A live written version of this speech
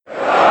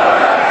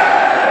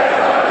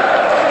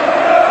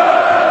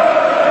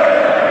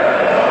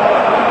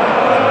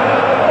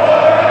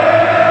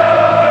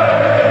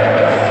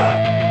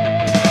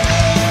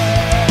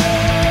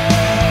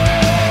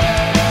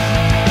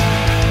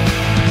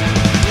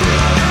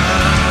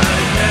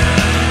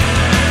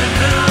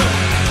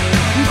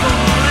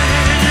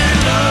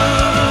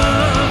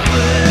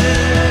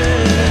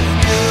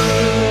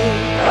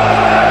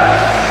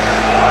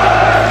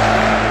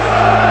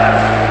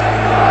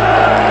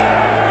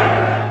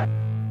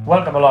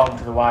welcome along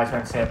to the Wise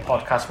Men Say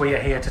podcast. We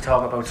are here to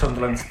talk about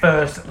Sunderland's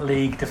first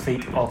league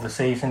defeat of the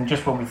season.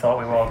 Just when we thought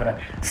we were all going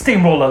to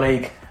steamroll the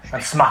league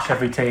and smash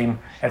every team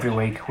every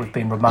week, we've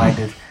been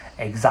reminded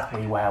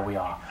exactly where we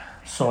are.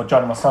 So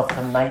joining myself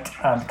tonight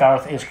and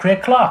Gareth is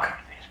Craig Clark.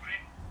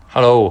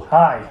 Hello.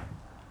 Hi.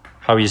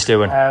 How are you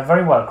doing?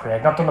 Very well,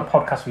 Craig. I've done a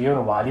podcast with you in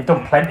a while. You've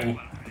done plenty,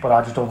 but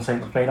I just don't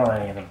think we've been on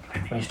any of them.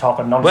 When he's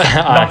talking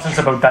nonsense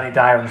about Danny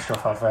Dyer and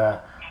stuff,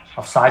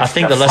 I've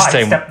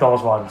sidestepped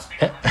those ones.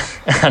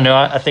 I know.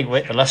 I think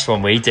the last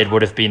one we did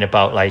would have been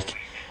about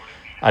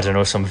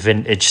some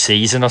vintage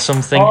season or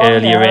something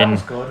earlier in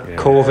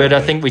COVID.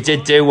 I think we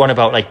did do one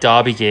about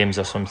Derby games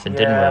or something,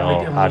 didn't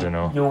we? I don't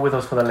know. You were with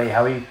us for the Lee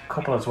Howie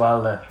couple as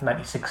well, the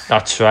 96.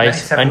 That's right.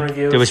 97 and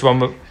reviews. there was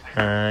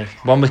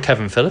one with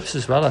Kevin Phillips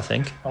as well, I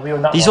think.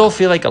 These one? all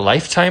feel like a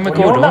lifetime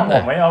ago, don't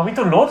they? We've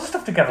done loads of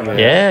stuff together. Then.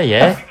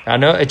 Yeah. I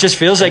know. It just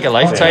feels like a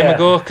lifetime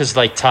ago because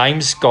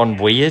time's gone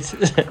weird.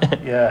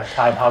 Yeah,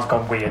 time has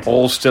gone weird.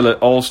 All still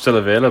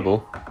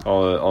available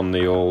on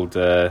the old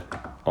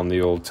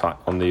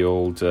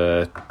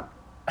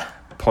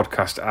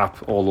podcast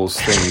app. All those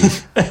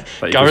things that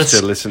you can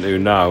still listen to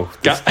now,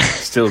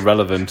 still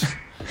relevant.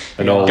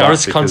 And all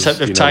Gareth's that concept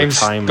of time's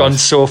gone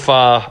so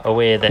far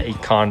away that he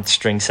can't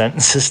string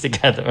sentences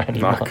together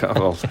anymore.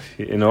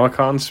 I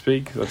can't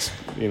speak. That's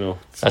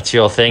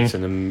your thing.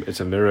 It's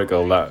a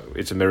miracle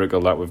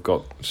that we've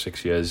got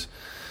 6 years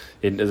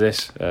into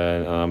this,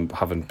 and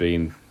haven't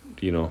been,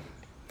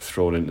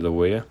 thrown into the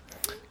weir.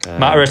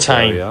 Matter of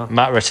time.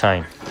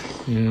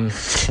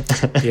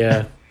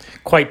 Yeah.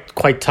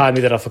 Quite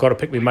timely that I forgot to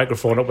pick my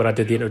microphone up when I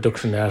did the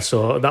introduction there,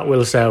 so that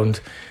will sound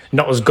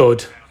not as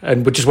good.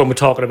 And just when we're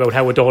talking about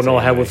how we don't know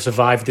how we've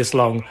survived this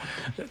long,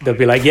 they'll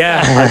be like,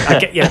 I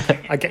get you.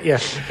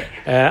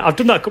 I've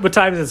done that a couple of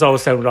times and it's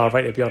always sounded all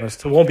right, to be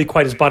honest. It won't be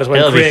quite as bad as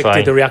when Craig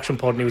did the reaction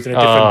pod and he was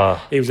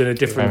in a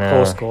different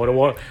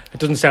postcode. It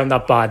doesn't sound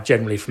that bad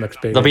generally from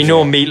experience. There'll be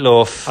no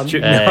meatloaf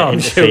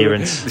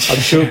interference. I'm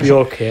sure it'll be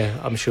okay.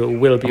 I'm sure it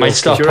will be okay. I might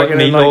start putting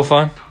meatloaf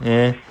on.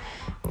 Yeah.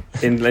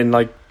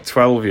 In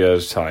 12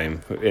 years'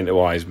 time, into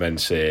Wise Men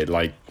Say,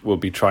 we'll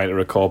be trying to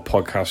record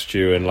podcasts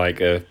during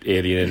a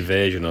alien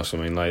invasion or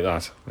something like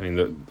that. I mean,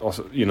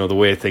 the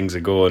way things are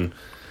going,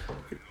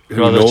 who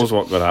knows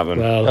what will happen?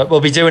 Well, we'll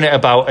be doing it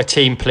about a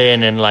team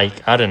playing in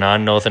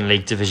Northern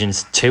League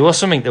Divisions 2 or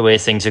something. The way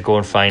things are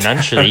going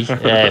financially,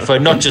 for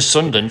not just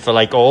Sunderland, for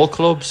all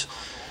clubs.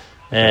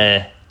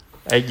 A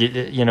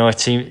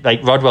team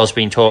like Rodwell's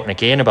been talking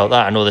again about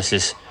that. I know this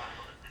is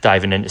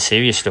diving into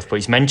serious stuff, but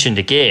he's mentioned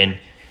again.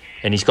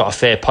 And he's got a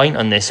fair point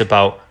on this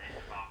about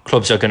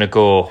clubs are going to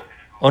go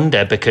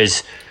under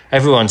because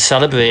everyone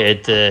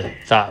celebrated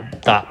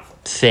that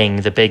thing,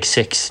 the Big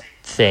Six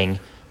thing,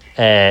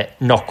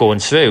 not going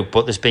through.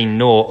 But there's been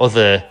no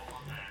other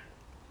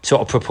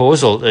sort of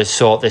proposal to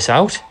sort this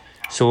out.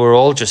 So we're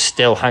all just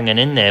still hanging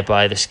in there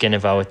by the skin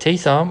of our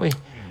teeth, aren't we?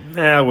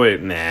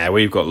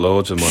 We've got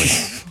loads of money.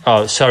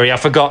 Oh, sorry, I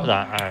forgot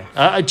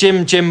that.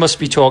 Jim must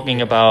be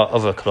talking about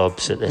other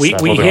clubs at this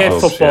level. We hear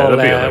football.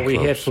 We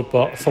hear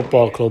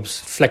football clubs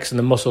flexing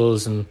the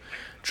muscles and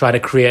trying to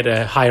create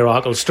a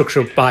hierarchical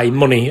structure by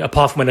money.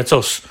 Apart from when it's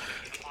us,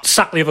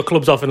 sack the other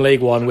clubs off in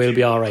League One, we'll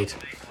be all right.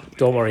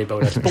 Don't worry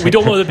about it. But we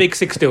don't want the Big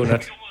Six doing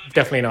it.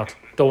 Definitely not.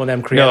 Don't want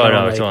them creating. No,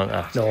 don't want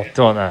that. No,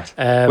 don't want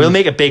that. We'll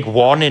make a big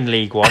one in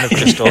League One of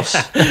just us.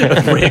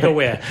 a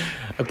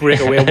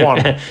breakaway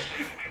one.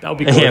 That would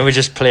be good. Yeah, we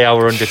just play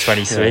our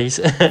under-23s.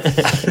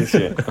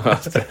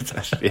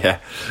 Yeah.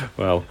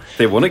 Well,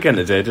 they won again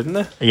today, didn't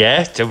they?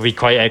 Yeah, it will be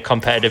quite a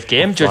competitive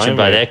game, judging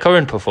by their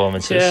current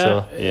performances. Yeah.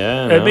 So.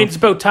 Yeah. It means it's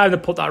about time to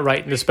put that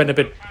right and to spend a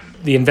bit.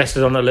 They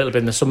invested on it a little bit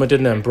in the summer,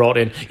 didn't they? And brought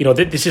in.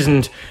 This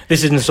isn't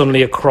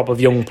suddenly a crop of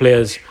young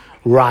players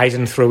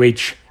rising through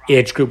each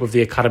age group of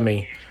the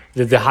academy.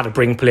 They had to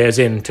bring players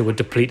in to a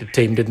depleted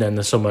team, didn't they, in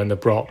the summer, and they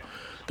brought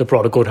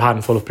a good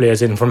handful of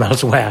players in from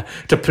elsewhere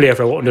to play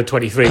for under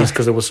 23s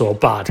because they were so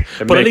bad.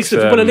 But at least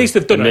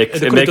they've done it.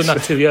 They could have done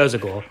that 2 years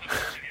ago.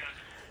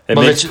 It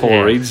makes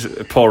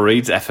Paul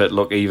Reed's effort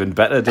look even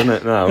better, doesn't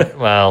it? Now,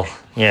 well,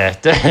 yeah.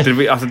 Did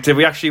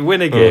we actually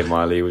win a game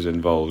while he was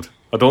involved?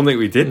 I don't think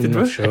we did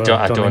we? Sure.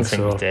 I don't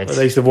think we did. At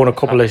least they've won a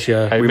couple this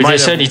year. We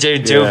certainly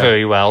do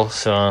very well.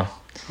 So,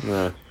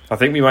 yeah. I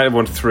think we might have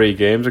won 3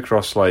 games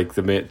across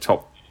the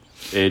top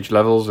age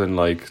levels and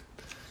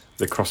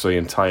across the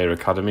entire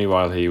academy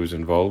while he was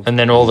involved. And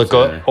then all the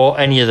good, or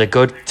any of the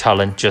good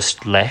talent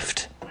just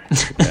left.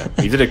 Yeah,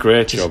 he did a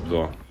great job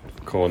though,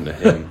 according to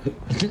him.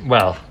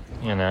 Well,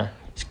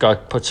 he's got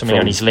to put something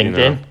on his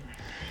LinkedIn.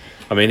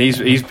 I mean,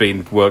 he's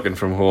been working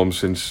from home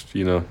since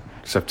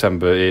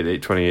September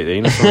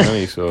 2018 or something, hasn't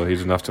he? So he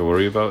doesn't have to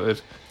worry about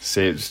it.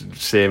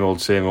 Same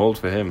old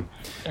for him.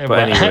 But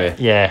anyway,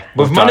 yeah,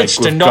 we've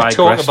managed to not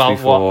talk about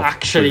what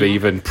actually we've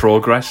even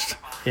progressed.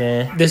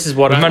 Yeah, this is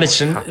what we managed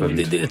to.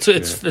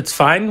 It's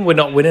fine. We're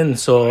not winning,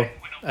 so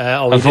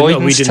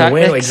we didn't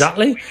win.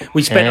 Exactly.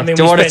 We spent. I mean,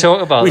 don't want to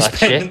talk about that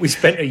shit. We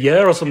spent a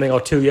year or something, or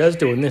 2 years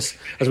doing this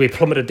as we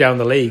plummeted down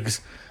the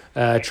leagues,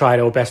 tried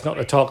our best not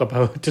to talk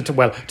about to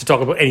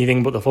talk about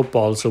anything but the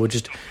football. So we're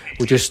just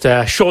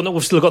showing that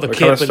we've still got the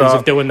capabilities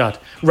of doing that,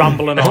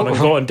 rambling on and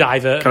going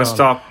diverting. Can I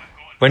start?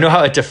 We know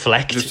how to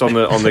deflect. Just on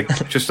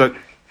the just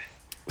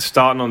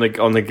starting on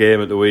the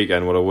game at the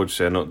weekend. What I would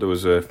say, there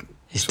was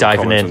he's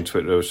diving in on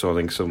Twitter or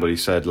something. Somebody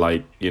said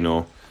like,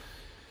 oh,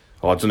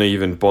 I don't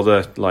even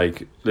bother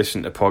like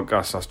listening to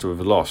podcasts after we've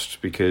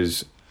lost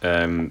because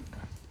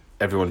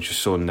everyone's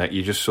just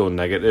you're just so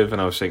negative.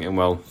 And I was thinking,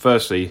 well,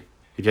 firstly,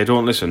 if you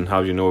don't listen,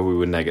 how do you know we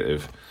were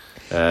negative?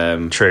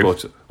 True.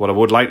 But what I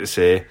would like to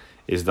say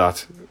is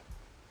that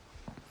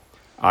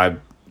I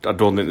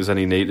don't think there's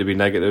any need to be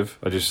negative.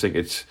 I just think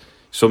it's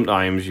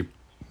sometimes you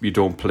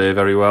don't play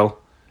very well.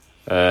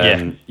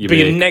 You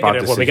being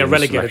negative when we get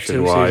relegated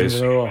 2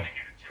 seasons in a row.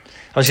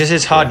 I was going to say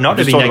it's hard not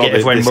to be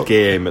negative when this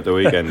game at the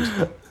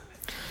weekend.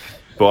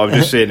 But I'm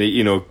just saying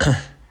that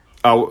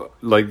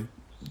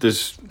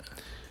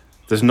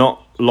there's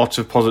not lots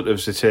of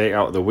positives to take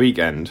out of the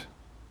weekend,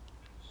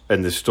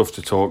 and there's stuff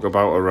to talk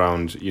about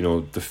around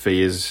the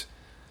fears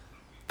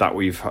that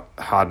we've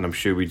had, and I'm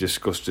sure we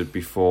discussed it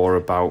before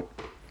about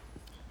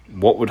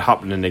what would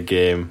happen in a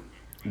game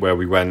where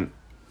we went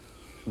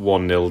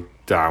 1-0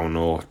 down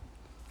or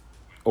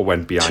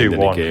went behind 2-1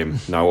 in a game.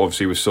 Now,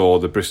 obviously, we saw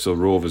the Bristol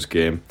Rovers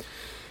game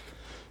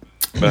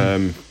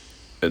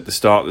at the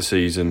start of the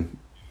season.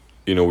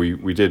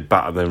 We did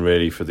batter them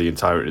really for the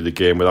entirety of the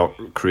game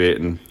without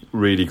creating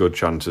really good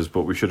chances,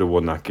 but we should have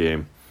won that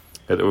game.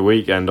 At the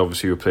weekend,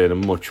 obviously, we're playing a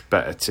much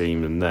better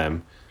team than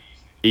them.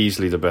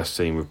 Easily the best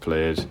team we've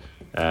played.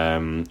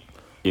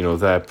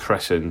 Their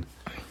pressing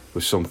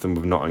was something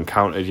we've not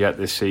encountered yet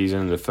this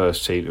season. The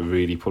first team to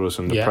really put us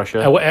under pressure.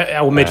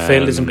 Our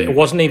midfielders, it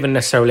wasn't even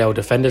necessarily our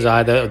defenders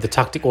either. The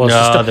tactic was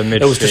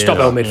it was to stop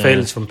our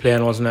midfielders from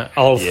playing, wasn't it?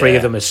 All three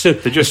of them, as soon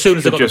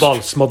as they got the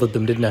ball, smothered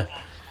them, didn't they?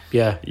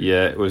 Yeah.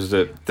 Yeah, it was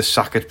the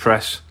Sackett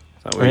press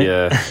that we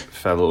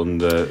fell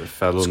under the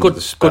spell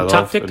good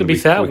tactic, to be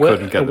fair. It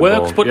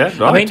works, but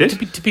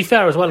to be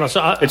fair as well.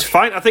 It's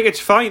fine. I think it's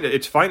fine.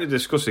 It's fine to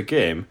discuss a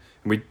game.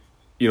 We'll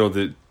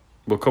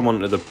come on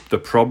to the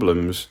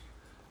problems,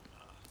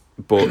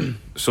 but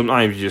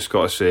sometimes you just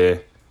got to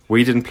say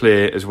we didn't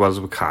play as well as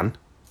we can.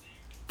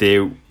 They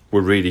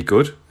were really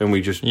good, and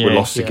we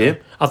lost the game.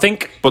 I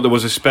think, but there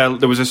was a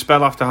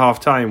spell after half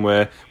time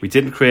where we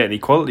didn't create any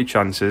quality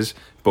chances,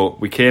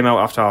 but we came out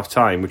after half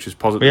time, which was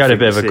positive. We had a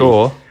bit of a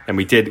go, and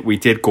we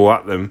did go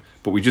at them,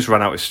 but we just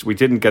ran out. We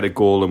didn't get a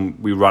goal, and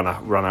we ran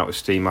out of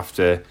steam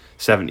after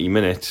 70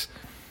 minutes,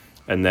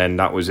 and then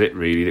that was it.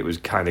 Really, it was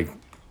kind of.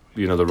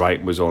 The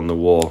writing was on the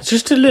wall. It's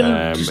just a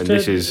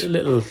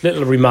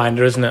little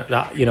reminder, isn't it?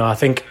 That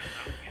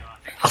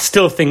I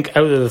still think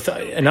out of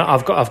and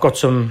I've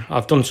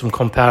done some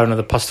comparing of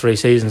the past 3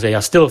 seasons here.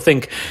 I still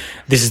think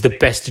this is the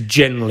best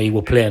generally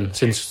we're playing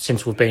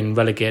since we've been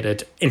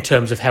relegated in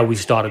terms of how we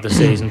started the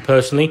season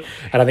personally.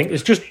 And I think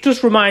it's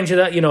just reminds you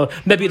that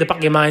maybe at the back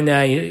of your mind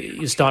there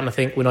you're starting to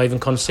think we're not even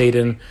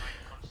conceding.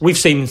 We've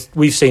seen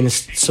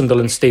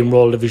Sunderland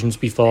steamroll divisions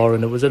before,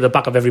 and it was at the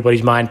back of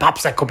everybody's mind.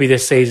 Perhaps that could be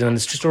this season, and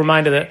it's just a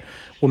reminder that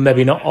we're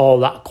maybe not all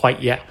that quite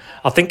yet.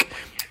 I think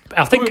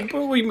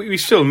we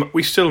still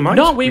might.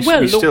 No, we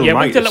will. We still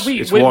might.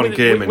 It's one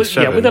game in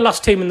 7. Yeah, we're the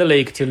last team in the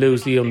league to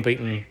lose the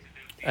unbeaten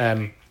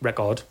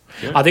record.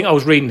 Yeah. I think I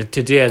was reading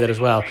today that as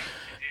well.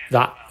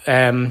 That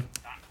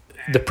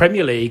the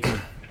Premier League,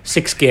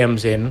 6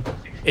 games in,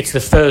 it's the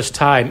first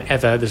time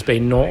ever there's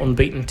been no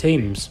unbeaten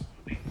teams.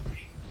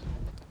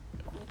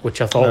 Which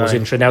I thought was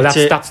interesting. Now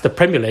that's the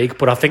Premier League,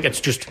 but I think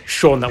it's just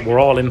shown that we're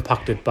all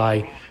impacted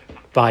by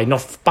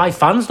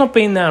fans not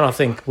being there. I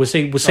think we're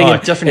seeing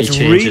it's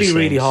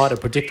really hard to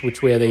predict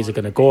which way these are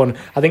going to go. And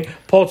I think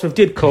Portsmouth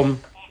did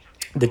come.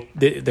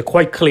 They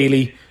quite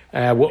clearly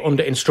were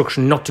under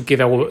instruction not to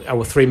give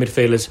our 3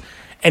 midfielders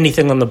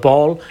anything on the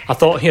ball. I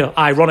thought,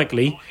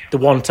 ironically, the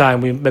one time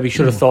we maybe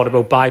should have thought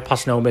about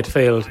bypassing our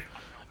midfield.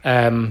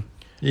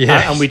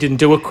 And we didn't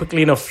do it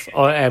quickly enough.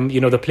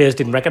 The players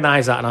didn't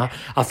recognise that, and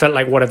I felt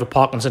like whatever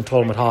Parkinson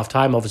told them at half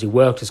time obviously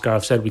worked. As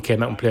Gareth said, we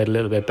came out and played a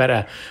little bit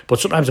better. But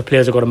sometimes the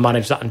players have got to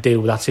manage that and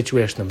deal with that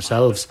situation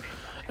themselves,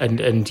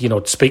 and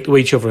speak to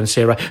each other and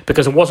say, right,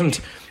 because it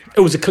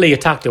was a clear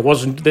attack. It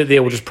wasn't that they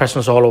were just pressing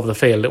us all over the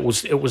field. It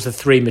was the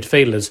 3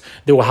 midfielders.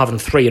 They were having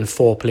 3 and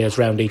 4 players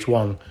round each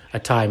one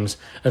at times,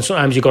 and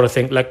sometimes you got to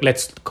think like,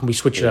 can we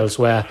switch it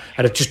elsewhere?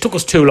 And it just took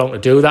us too long to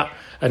do that.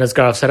 And as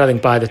Gareth said, I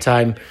think by the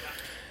time.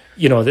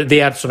 They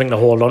had something to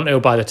hold on to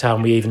by the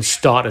time we even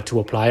started to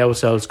apply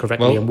ourselves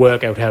correctly and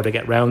work out how to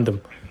get round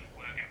them.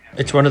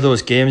 It's one of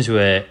those games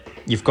where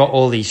you've got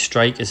all these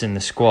strikers in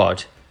the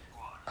squad,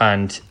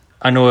 and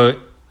I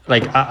know,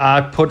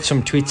 I put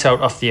some tweets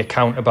out off the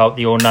account about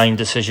the 2009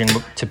 decision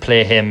to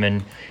play him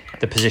and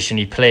the position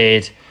he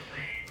played,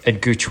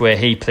 and Gooch where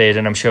he played,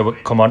 and I'm sure we'll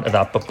come on to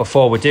that. But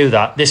before we do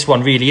that, this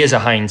one really is a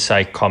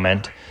hindsight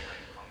comment.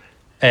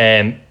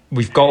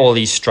 We've got all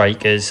these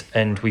strikers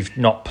and we've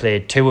not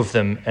played 2 of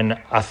them.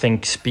 And I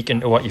think,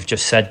 speaking to what you've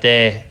just said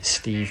there,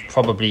 Steve,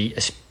 probably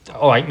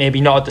all right,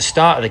 maybe not at the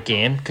start of the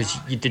game because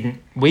you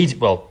didn't.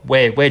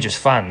 We're just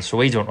fans, so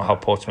we don't know how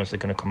Portsmouth are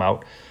going to come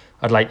out.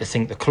 I'd like to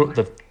think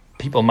the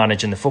people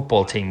managing the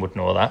football team would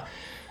know that.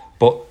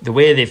 But the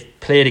way they've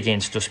played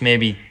against us,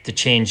 maybe the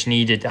change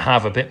needed to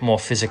have a bit more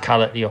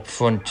physicality up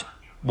front,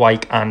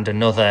 Wyke and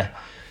another,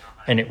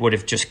 and it would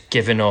have just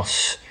given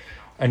us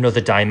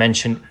another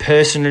dimension.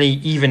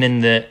 Personally, even in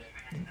the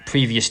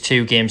previous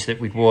 2 games that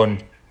we'd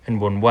won and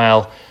won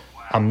well,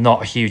 I'm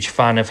not a huge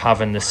fan of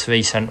having the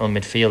 3 central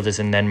midfielders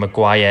and then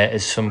Maguire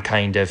as some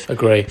kind of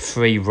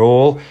free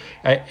role.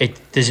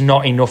 There's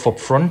not enough up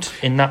front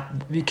in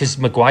that because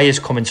Maguire's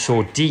coming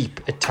so deep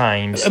at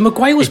times.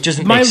 Maguire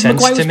doesn't make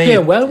sense to me.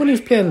 Playing well when he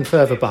was playing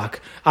further back,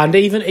 and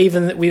even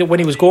when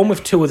he was going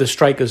with 2 of the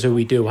strikers who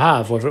we do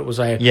have, whether it was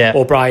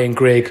O'Brien,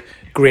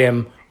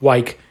 Graham,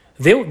 Wyke,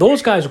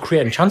 those guys were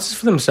creating chances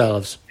for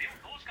themselves.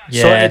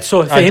 Yeah,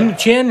 so for him to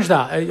change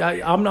that,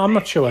 I'm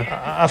not sure.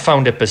 I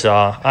found it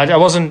bizarre. I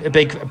wasn't a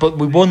big, but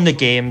we won the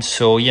game,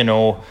 so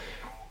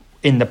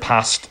in the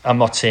past, I'm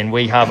not saying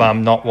we have.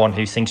 I'm not one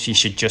who thinks you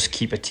should just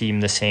keep a team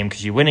the same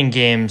because you're winning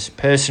games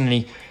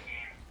personally,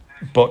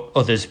 but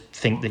others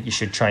think that you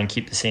should try and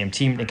keep the same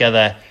team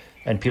together.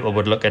 And people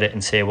would look at it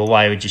and say, "Well,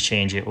 why would you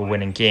change it? We're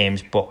winning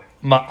games." But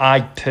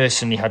I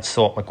personally had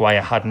thought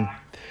Maguire hadn't.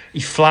 He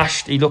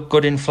flashed. He looked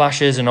good in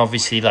flashes, and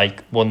obviously,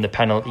 won the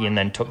penalty and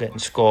then took it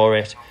and scored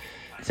it,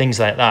 things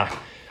like that.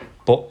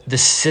 But the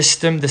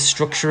system, the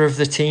structure of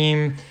the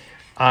team,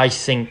 I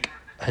think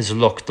has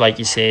looked, like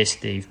you say,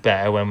 Steve,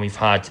 better when we've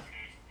had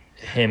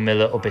him a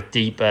little bit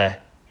deeper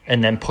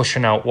and then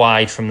pushing out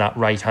wide from that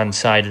right hand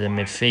side of the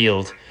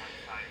midfield.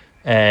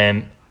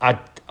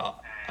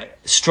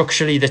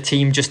 Structurally, the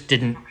team just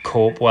didn't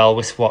cope well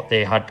with what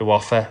they had to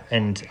offer,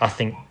 and I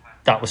think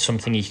that was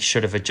something he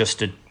should have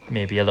adjusted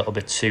maybe a little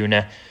bit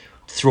sooner.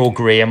 Throw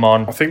Graham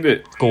on. I think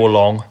that go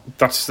along.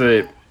 That's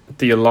the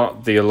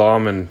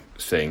alarming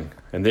thing,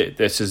 and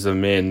this is the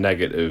main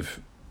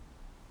negative.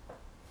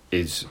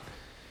 Is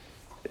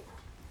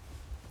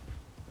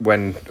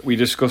when we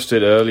discussed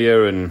it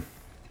earlier, and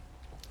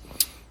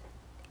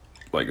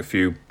a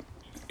few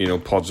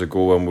pods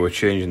ago when we were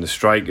changing the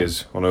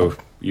strikers on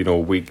a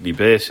weekly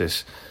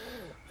basis,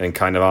 and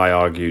kind of I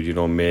argued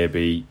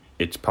maybe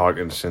it's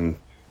Parkinson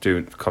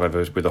doing kind of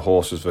with a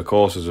horses for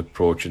courses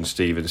approach, and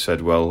Stephen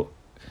said, well,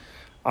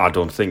 I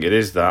don't think it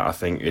is that. I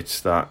think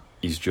it's that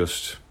he's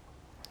just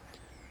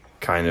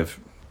kind of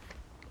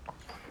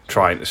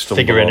trying to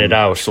stumble figuring on it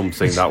out,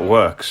 something that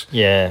works.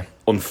 Yeah.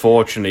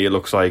 Unfortunately, it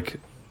looks like,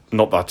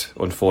 not that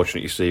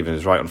unfortunately Stephen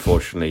is right,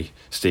 unfortunately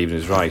Stephen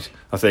is right.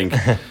 I think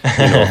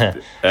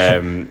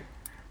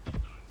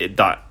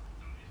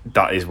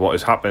that is what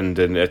has happened,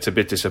 and it's a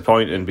bit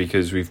disappointing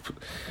because we've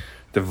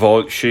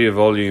the sheer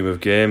volume of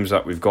games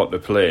that we've got to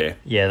play.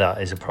 Yeah, that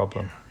is a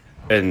problem.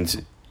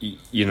 And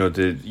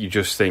you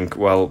just think,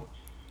 well,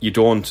 you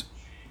don't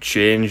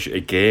change a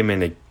game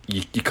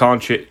you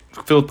can't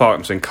Phil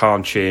Parkinson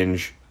can't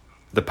change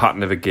the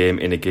pattern of a game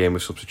in a game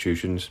with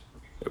substitutions.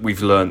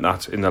 We've learned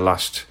that in the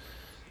last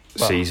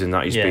season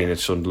that he's been at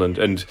Sunderland,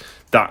 and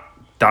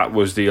that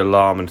was the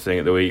alarming thing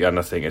at the weekend.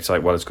 I think it's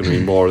it's going to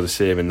be more of the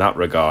same in that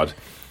regard.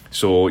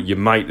 So you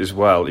might as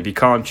well, if you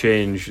can't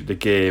change the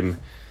game,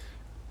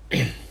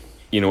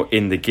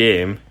 in the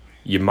game,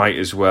 you might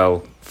as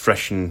well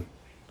freshen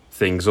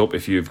things up.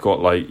 If you've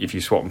got if you're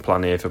swapping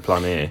plan A for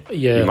plan A,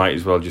 you might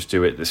as well just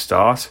do it at the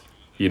start,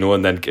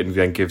 and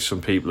then give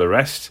some people a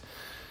rest.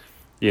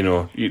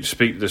 You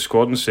speak to the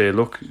squad and say,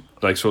 look,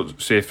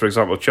 say for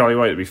example, Charlie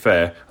White. To be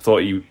fair, I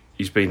thought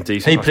he's been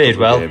decent. He played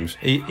well. Games.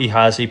 He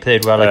has. He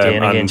played well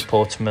again against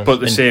Portsmouth. But at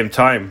the same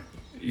time,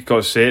 you've got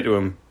to say to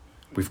him,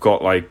 we've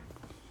got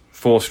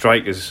 4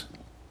 strikers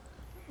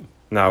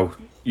now.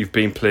 You've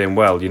been playing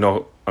well.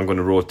 I'm going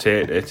to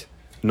rotate it,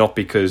 not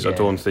because I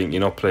don't think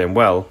you're not playing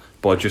well,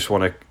 but I just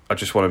want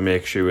to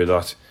make sure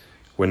that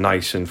we're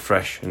nice and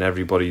fresh and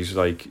everybody's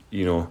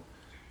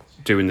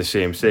doing the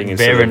same thing.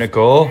 Bearing a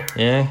goal,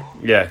 yeah.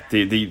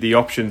 The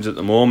options at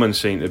the moment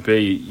seem to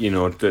be,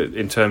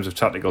 in terms of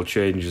tactical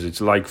changes,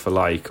 it's like for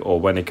like, or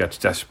when it gets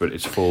desperate,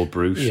 it's full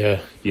Bruce. Yeah,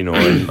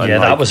 and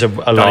that was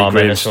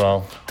alarming as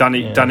well.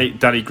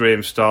 Danny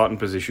Graham's starting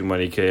position when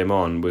he came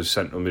on was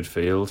central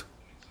midfield.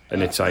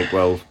 And it's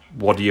well,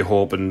 what are you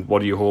hoping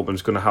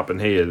is going to happen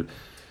here?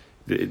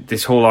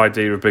 This whole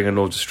idea of bringing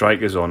loads of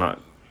strikers on,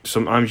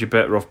 sometimes you're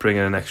better off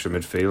bringing an extra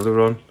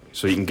midfielder on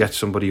so you can get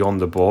somebody on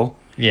the ball.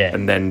 Yeah.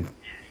 And then,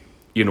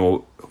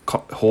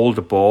 hold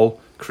the ball,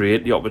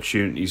 create the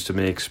opportunities to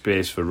make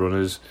space for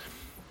runners,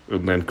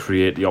 and then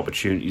create the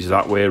opportunities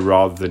that way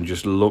rather than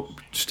just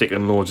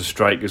sticking loads of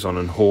strikers on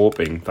and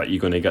hoping that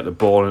you're going to get the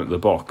ball into the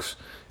box.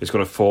 It's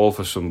going to fall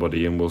for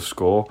somebody and we'll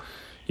score.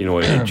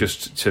 It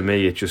just, to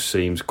me, it just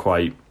seems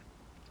quite.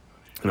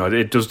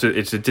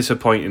 It's a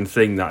disappointing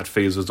thing that it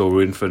feels as though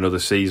we're in for another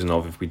season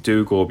of if we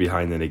do go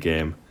behind in a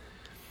game.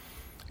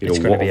 You It's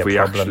know, gonna what be have a we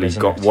problem, actually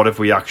isn't got? it? What have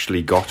we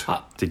actually got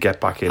to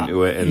get back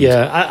into it? And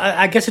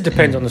I guess it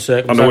depends on the I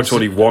circumstances. know it's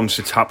only once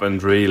it's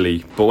happened,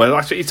 really,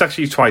 but it's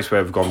actually twice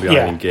where we've gone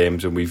behind in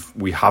games and we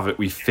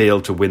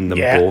failed to win them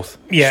both.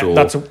 Yeah,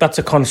 so that's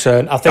a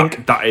concern. I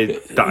think that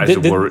is a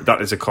worry. That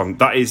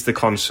is the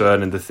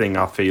concern and the thing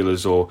I feel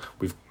as though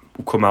we've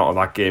come out of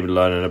that game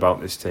learning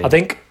about this team. I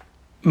think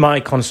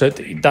my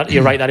concern, that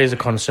you're right, that is a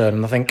concern,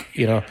 and I think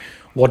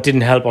what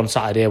didn't help on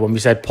Saturday when we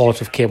said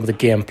Portsmouth came with a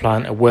game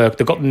plan at work.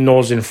 They got the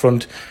nose in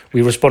front.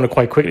 We responded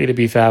quite quickly, to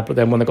be fair, but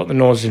then when they got the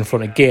nose in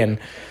front again,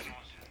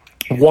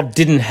 what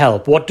doesn't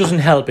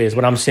help is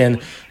when I'm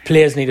saying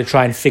players need to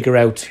try and figure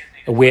out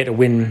a way to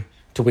win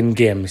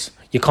games.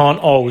 You can't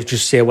always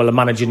just say, well, the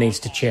manager needs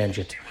to change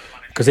it,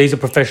 because these are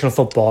professional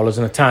footballers,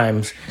 and at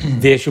times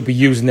they should be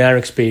using their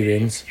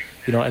experience,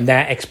 and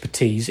their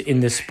expertise in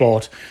this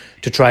sport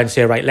to try and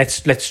say, right,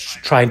 let's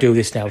try and do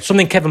this now.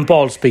 Something Kevin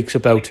Ball speaks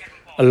about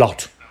a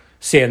lot,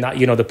 saying that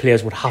the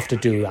players would have to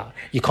do that.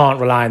 You can't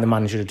rely on the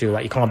manager to do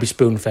that. You can't be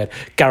spoon-fed.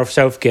 Gareth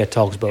Southgate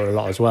talks about it a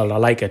lot as well, and I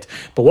like it.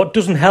 But what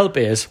doesn't help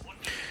is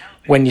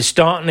when you're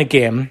starting a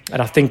game,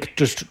 and I think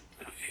just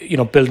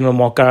building on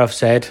what Gareth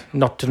said,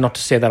 not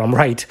to say that I'm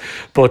right,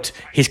 but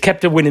he's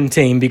kept a winning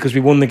team because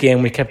we won the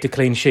game, we kept a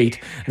clean sheet.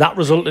 That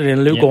resulted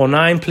in Luke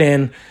O'Nien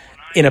playing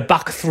in a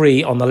back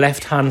three on the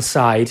left-hand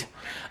side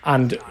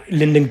and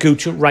Lyndon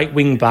Gooch at right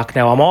wing back.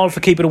 Now, I'm all for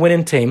keeping a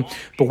winning team,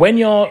 but when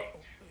you're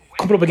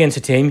coming up against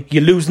a team,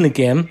 you're losing the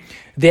game,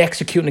 they're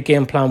executing the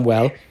game plan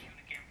well,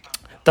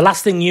 the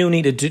last thing you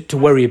need to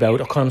worry about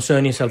or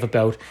concern yourself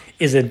about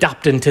is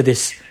adapting to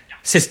this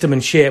system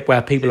and shape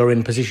where people are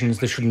in positions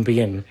they shouldn't be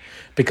in,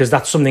 because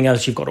that's something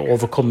else you've got to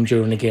overcome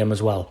during the game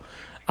as well.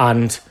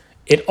 And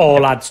it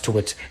all adds to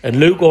it. And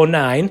Luke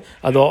O'Nien,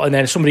 and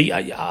then somebody,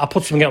 I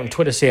put something out on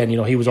Twitter saying,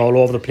 he was all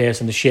over the place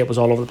and the shape was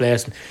all over the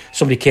place. And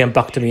somebody came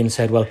back to me and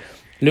said, well,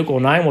 Luke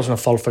O'Nien wasn't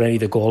a fault for any of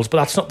the goals, but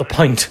that's not the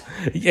point.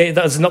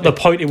 That's not the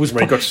point. It was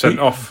when he got sent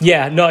off.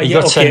 Yeah, no, he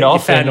got sent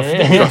off. Fair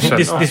enough.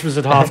 This was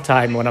at half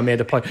time when I made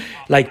the point.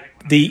 Like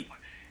the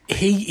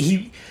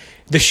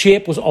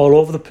shape was all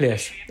over the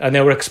place, and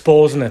they were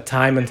exposing it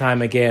time and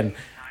time again.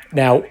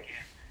 Now,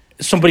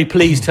 somebody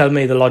please tell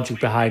me the logic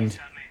behind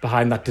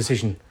that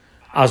decision,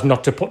 as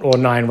not to put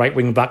O'Nien right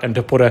wing back and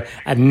to put a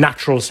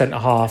natural centre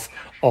half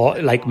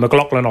or like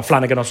McLaughlin or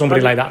Flanagan or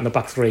somebody like that in the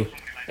back three.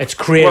 It's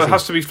crazy. Well, it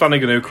has to be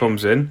Flanagan who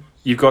comes in.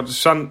 You've got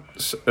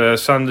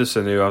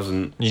Sanderson who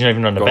hasn't He's not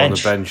even on the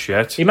bench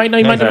yet. He might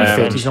not be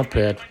fit. He's not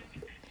played.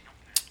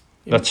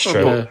 That's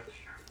true.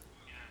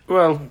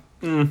 Well,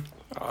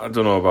 I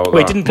don't know about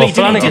that. He didn't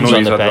Flanagan's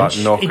on the bench.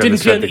 He didn't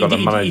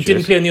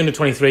play in the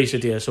under-23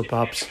 today, so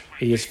perhaps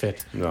he is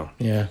fit. No.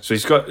 Yeah.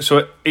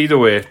 So either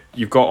way,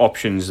 you've got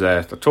options there.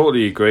 I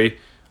totally agree.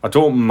 I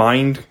don't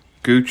mind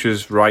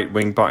Gooch's right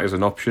wing back as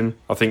an option.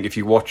 I think if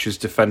you watch his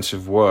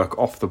defensive work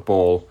off the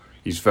ball,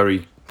 he's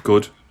very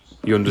good.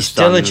 He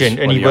understands. He's diligent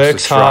and he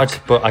works hard,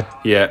 but I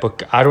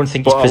don't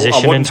think he's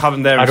positioning. I wouldn't have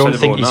him there instead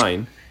of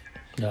O'Nien.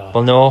 No.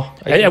 Well,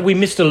 no. We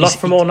missed a lot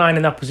from O'Nien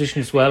in that position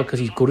as well, because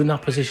he's good in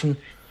that position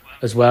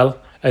as well.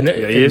 And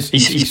he is.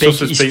 He's big.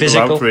 He's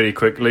physical. Out really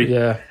quickly.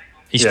 Yeah.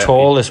 He's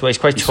tall as well. He's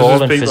quite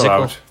tall and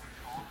physical.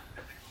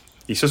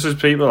 He susses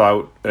people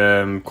out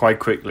quite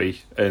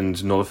quickly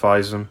and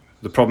nullifies them.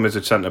 The problem is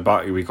at centre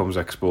back he becomes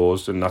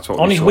exposed, and that's what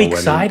on we his saw weak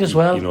side as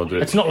well.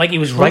 It's not like he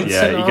was right.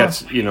 Yeah, he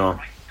gets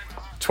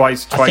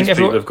twice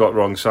people have got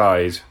wrong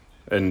side,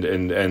 and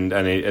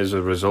as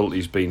a result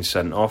he's been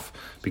sent off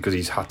because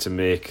he's had to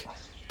make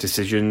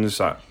decisions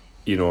that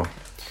there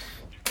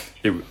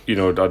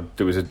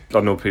was I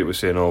know people were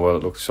saying, oh well,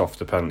 it looked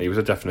soft, a penalty. It was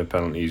a definite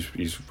penalty.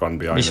 He's run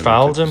behind. He's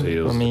fouled him.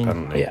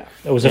 Yeah,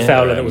 it was a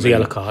foul and it was a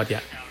yellow card.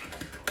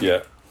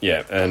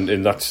 Yeah,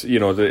 and that's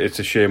it's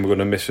a shame we're going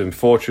to miss him.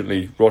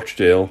 Fortunately,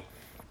 Rochdale,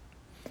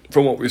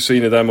 from what we've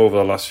seen of them over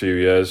the last few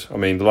years, I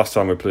mean, the last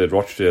time we played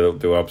Rochdale,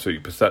 they were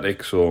absolutely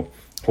pathetic. So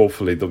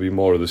hopefully there'll be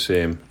more of the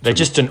same. They're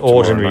just an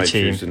ordinary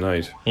team. Tuesday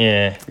night.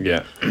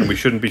 Yeah, and we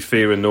shouldn't be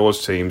fearing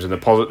those teams. And the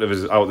positive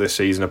is out this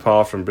season,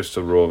 apart from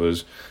Bristol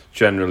Rovers,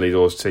 generally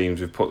those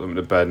teams we've put them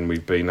to bed and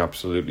we've been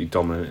absolutely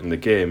dominant in the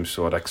game.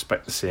 So I'd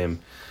expect the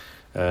same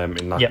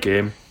in that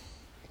game.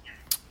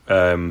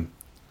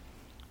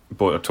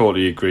 But I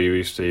totally agree with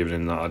you, Stephen,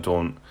 in that I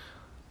don't.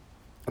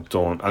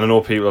 And I know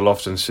people will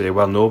often say,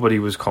 well, nobody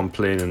was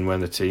complaining when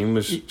the team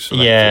was selected.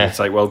 Yeah. It's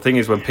like, well, the thing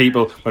is, when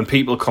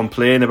people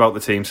complain about the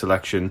team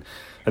selection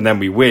and then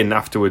we win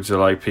afterwards, they're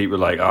like, people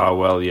are like,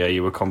 well, yeah,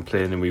 you were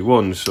complaining, we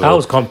won. So I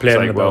was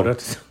complaining about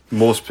it.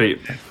 Most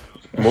people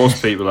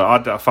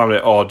I found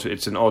it odd.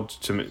 It's an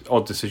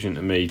odd decision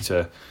to me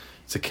to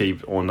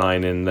keep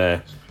O'Nien in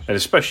there. And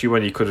especially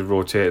when you could have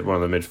rotated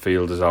one of the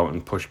midfielders out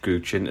and pushed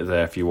Gooch into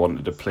there if you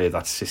wanted to play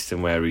that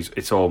system where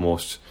it's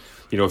almost,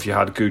 if you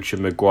had Gooch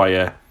and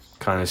Maguire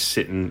kind of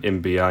sitting in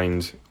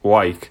behind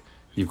Wyke,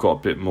 you've got a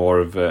bit more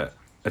of a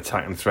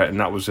attacking threat. And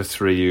that was the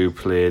three who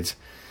played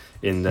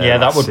in there. Yeah,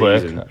 that would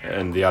season. work.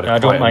 And they had I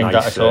don't mind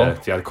that at all.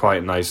 They had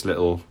quite a nice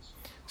little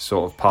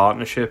sort of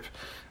partnership.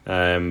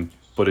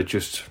 But it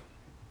just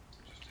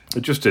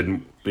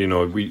didn't,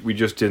 we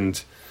just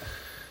didn't.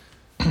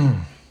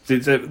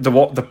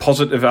 the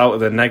positive out of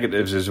the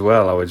negatives as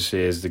well, I would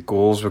say, is the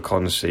goals were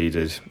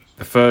conceded.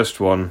 The first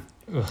one,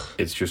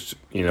 it's just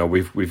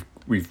we've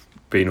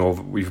been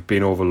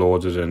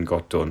overloaded and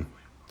got done.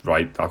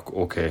 Right,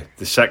 okay.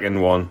 The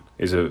second one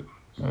is a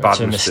bad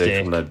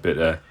mistake from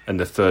Leadbitter, and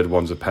the third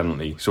one's a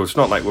penalty. So it's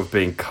not like we've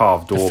been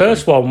carved over. The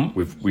first one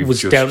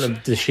was down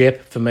to the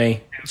shape for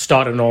me,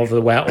 starting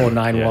over where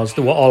 09 was.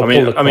 They were all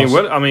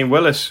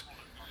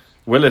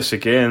Willis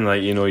again,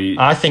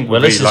 I think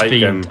Willis has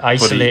been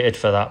isolated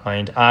for that,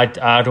 mind.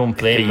 I don't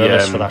blame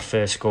Willis for that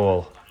first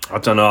goal. I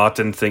don't know. I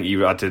didn't think he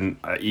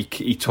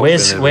took.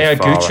 Where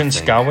Gooch and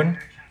Scowen?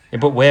 Yeah,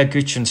 but where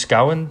Gooch and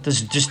Scowen?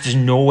 There's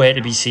nowhere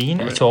to be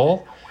seen at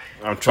all.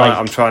 I'm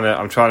trying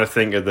to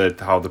think of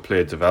how the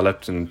play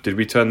developed, and did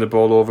we turn the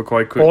ball over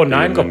quite quickly?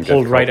 09 got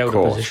pulled right out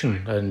of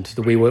position, and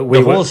we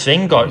were whole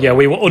thing got. Yeah,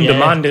 we were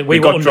undermanned.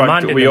 We were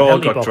undermanned. We all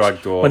got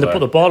dragged over. When they put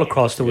the ball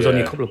across, there was only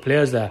a couple of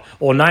players there.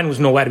 09 was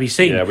nowhere to be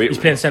seen. Yeah, he's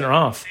playing centre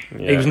half.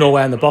 Yeah. He was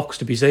nowhere in the box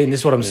to be seen.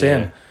 This is what I'm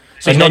saying.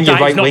 So and then your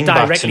right wing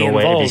back's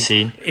nowhere to be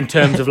seen in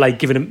terms of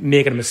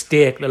making a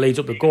mistake that leads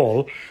up the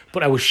goal.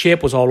 But our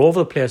shape was all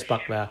over the place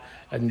back there,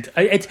 and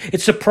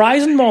it's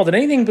surprising more than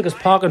anything because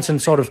Parkinson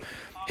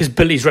has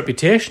built his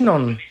reputation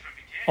on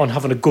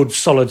having a good,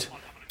 solid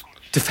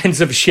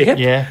defensive shape.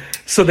 Yeah.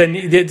 So then,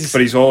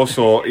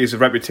 but his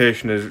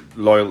reputation is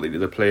loyalty to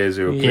the players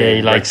who are playing. Yeah,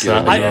 he likes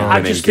that.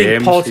 I just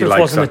think Portsmouth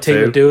wasn't a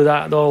team to do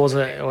that, though, was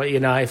it?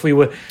 If we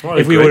were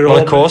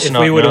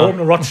to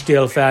open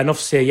Rochdale, fair enough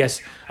to say yes,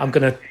 I'm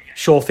going to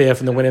show faith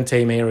in the winning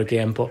team here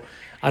again. But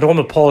I don't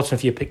want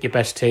Portsmouth. You pick your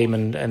best team,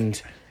 and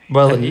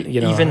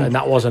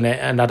that wasn't it.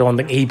 And I don't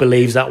think he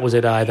believes that was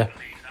it either.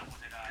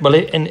 Well,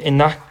 in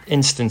that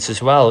instance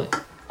as well,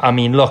 I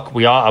mean, look,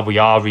 we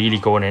are really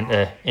going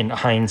into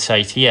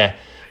hindsight here,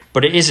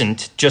 but it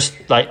isn't just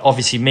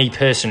obviously me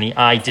personally,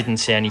 I didn't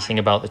say anything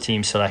about the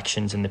team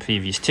selections in the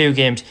previous two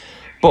games,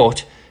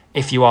 but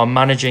if you are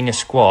managing a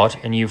squad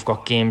and you've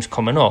got games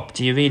coming up,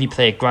 do you really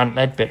play Grant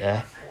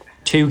Leadbitter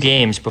 2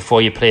 games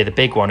before you play the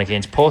big one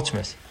against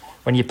Portsmouth?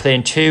 When you're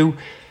playing 2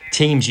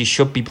 teams you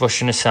should be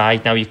brushing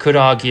aside. Now, you could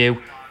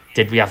argue,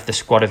 did we have the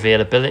squad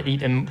availability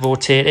to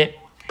rotate it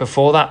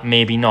before that?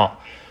 Maybe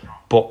not.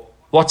 But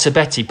what's a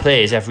bet he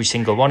plays every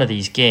single one of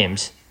these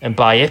games, and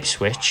by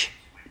Ipswich,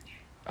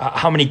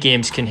 how many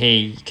games can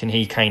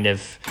he kind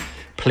of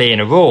play in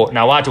a row?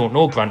 Now, I don't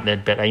know Grant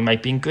Leadbitter. He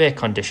might be in great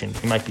condition.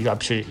 He might be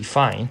absolutely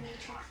fine.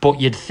 But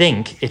you'd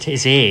think at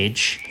his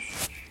age,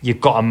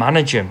 you've got to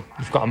manage him.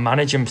 You've got to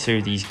manage him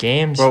through these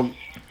games. Well,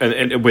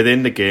 and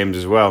within the games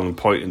as well, and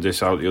pointing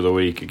this out the other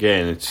week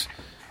again,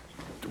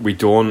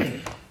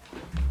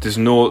 there's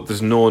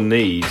no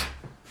need,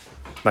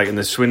 like in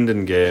the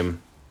Swindon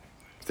game,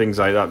 things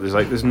like that.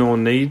 There's no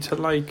need to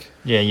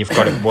Yeah, you've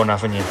got it won,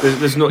 haven't you?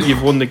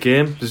 You've won the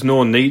game. There's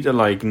no need to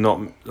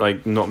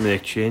not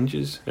make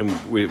changes,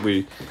 and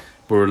we're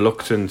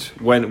reluctant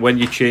when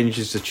you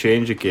changes to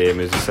change a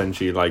game is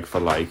essentially like for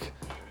like.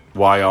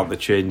 Why aren't the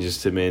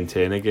changes to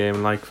maintain a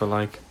game like for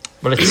like?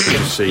 Well, it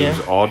just seems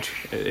odd.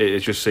 It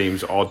just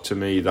seems odd to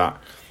me that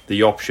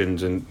the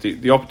options and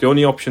the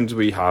only options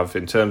we have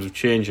in terms of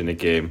changing a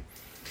game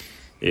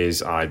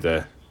is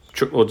either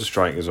chuck loads of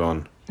strikers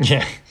on.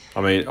 Yeah.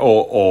 I mean,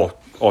 or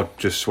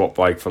just swap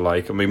like for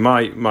like. I mean,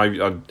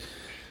 I'm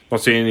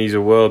not saying he's a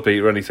world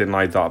beater or anything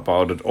like that,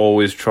 but I'd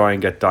always try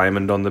and get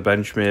Diamond on the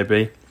bench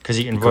maybe. Because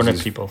he can run at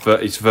people.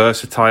 He's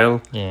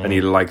versatile, and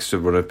he likes to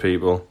run at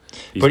people.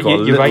 But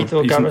you're right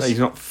though, Gareth. He's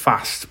not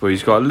fast, but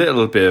he's got a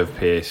little bit of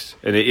pace.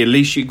 And at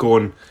least you're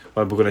going,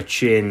 well, we're going to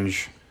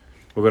change.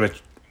 We're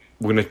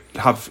going to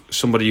have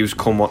somebody who's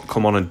come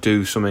on and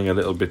do something a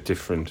little bit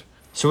different.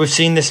 So we've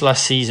seen this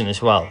last season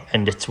as well,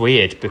 and it's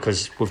weird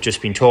because we've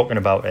just been talking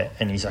about it,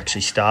 and he's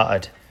actually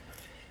started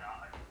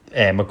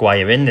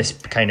Maguire in this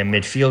kind of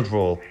midfield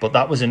role. But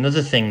that was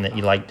another thing that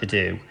he liked to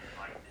do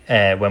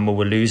when we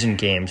were losing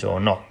games or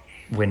not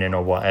winning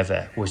or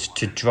whatever, was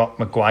to drop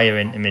Maguire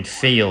into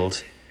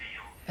midfield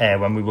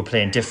when we were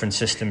playing different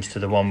systems to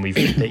the one that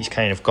he's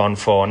kind of gone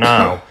for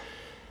now.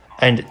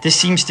 And this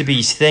seems to be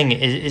his thing,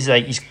 is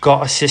like he's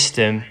got a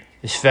system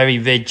that's very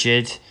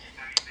rigid,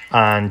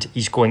 and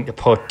he's going to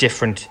put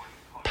different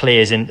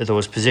players into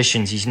those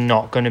positions. He's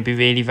not going to be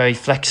really very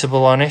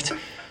flexible on it.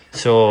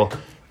 So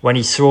when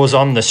he throws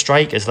on the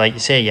strikers, like you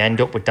say, you end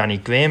up with Danny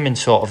Graham in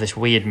sort of this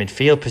weird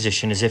midfield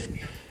position, as if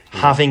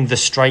having the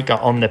striker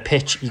on the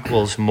pitch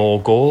equals more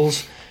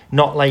goals.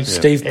 Not like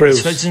Steve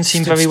Bruce. It doesn't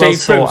seem very well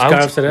thought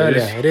out.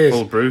 It is.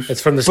 Full Bruce.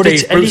 It's from the but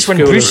Steve Bruce. At least when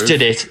Bruce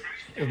did it,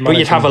 management. But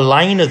you'd have a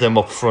line of them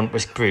up front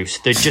with Bruce.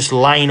 They'd just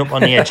line up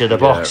on the edge of the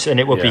box and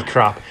it would be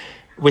crap.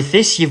 With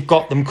this, you've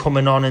got them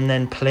coming on and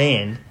then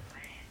playing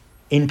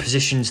in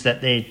positions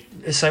that they...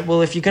 It's like,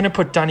 well, if you're going to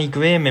put Danny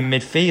Graham in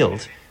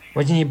midfield,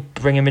 why didn't you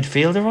bring a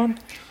midfielder on?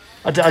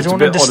 I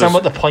don't understand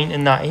what the point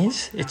in that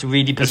is. It's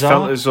really bizarre. It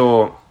felt as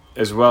though,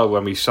 as well,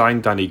 when we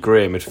signed Danny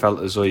Graham, it felt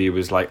as though he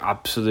was like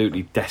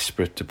absolutely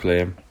desperate to play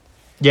him.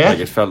 Yeah. Like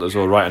it felt as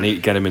though, right, I need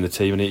to get him in the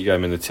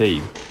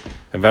team,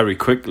 And very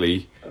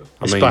quickly,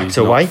 It's back he's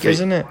to not Wyke, fit.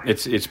 isn't it?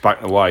 It's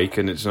back to Wyke,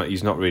 and it's not.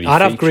 He's not really.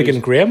 I'd have Greg featured.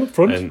 and Graham up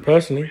front, And-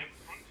 personally.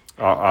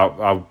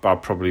 I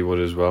probably would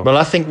as well. Well,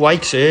 I think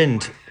Wyke's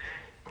earned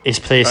his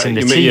place in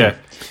the You mean- team. yeah.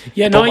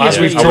 Yeah, no, But as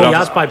yeah, we've he talked-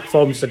 has bad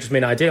performance that just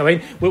made an idea. I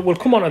mean, we'll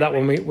come on to that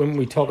when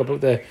we talk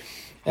about the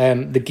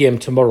game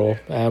tomorrow.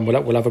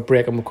 We'll have a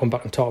break and we'll come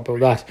back and talk about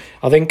that.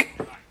 I think.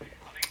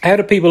 How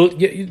do people?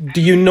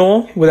 Do you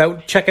know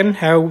without checking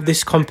how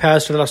this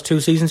compares to the last 2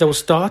 seasons? I will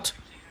start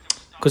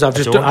because I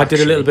did a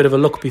actually. little bit of a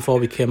look before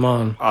we came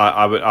on.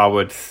 I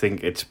would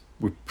think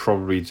we're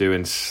probably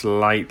doing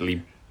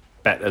slightly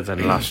better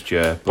than last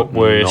year, but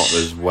worse. not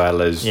as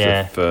well as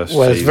Yeah. the first.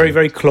 Well, it's season. very,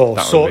 very close.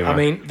 That So, would be I my-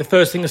 mean, the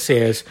first thing to say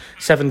is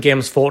 7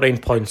 games, 14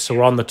 points. So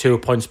we're on the 2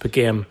 points per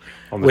game,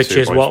 On the which 2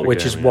 is points what per which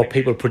game, is yeah. what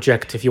people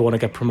project if you want to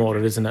get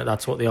promoted, isn't it?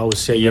 That's what they always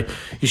say. You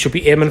should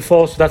be aiming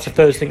for. So that's the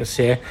first thing to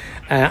say.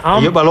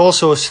 Yeah, well,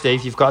 also,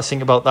 Steve, you've got to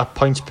think about that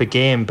points per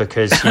game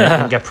because you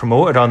can get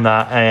promoted on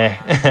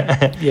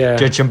that, Yeah.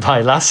 judging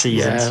by last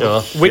season. Yeah.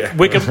 So Wickham,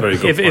 that's a very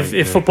good if point,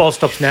 yeah. football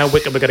stops now,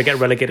 Wickham are going to get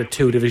relegated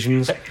 2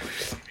 divisions.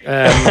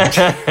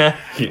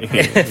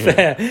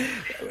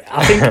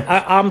 I think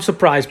I'm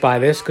surprised by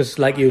this because,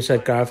 like you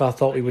said, Gareth, I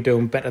thought we were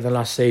doing better than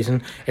last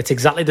season. It's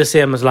exactly the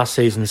same as last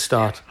season's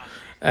start.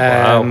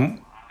 Wow.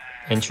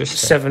 Interesting.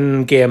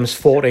 7 games,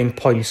 14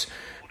 points.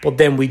 But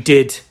then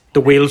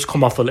the wheels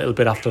come off a little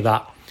bit after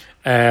that.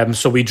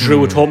 So we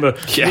drew at home. We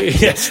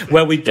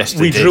they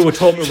drew did. at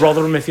home to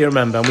Rotherham, if you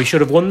remember, and we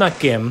should have won that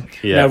game.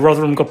 Yeah. Now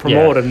Rotherham got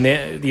promoted, and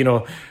they, we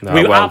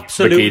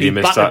absolutely McGeady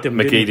missed battered them.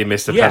 McGeady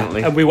missed a yeah,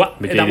 penalty. and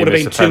McGeady that would have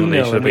been missed a penalty,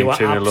 2-0, should have and we been were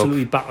 2-0 up.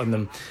 absolutely battering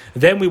them.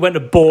 Then we went to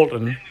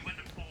Bolton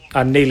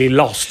and nearly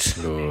lost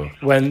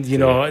when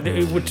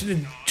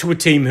to a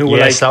team who were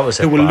Yes, that was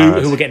bad.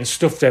 who were getting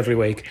stuffed every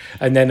week.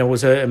 And then there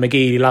was a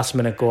McGeady last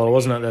minute goal,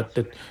 wasn't it?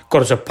 That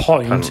got us a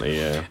point. Penalty,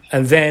 yeah.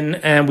 And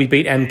then we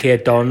beat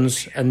MK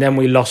Dons, and then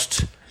we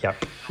lost.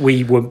 Yep.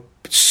 When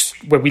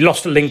we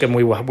lost to Lincoln,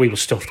 we were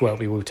stuffed. Well,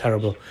 we were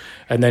terrible,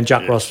 and then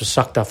Jack Ross was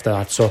sacked after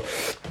that. So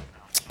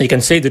you can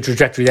see the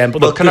trajectory then.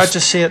 But Well, can I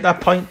just say at that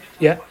point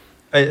yeah,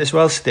 as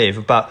well, Steve,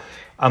 about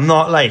I'm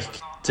not like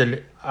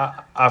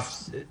I've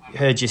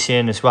heard you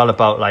saying as well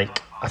about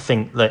like I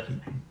think that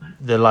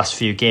the last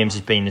few games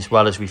has been as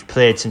well as we've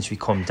played since we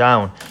come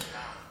down.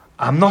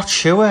 I'm not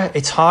sure.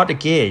 It's hard to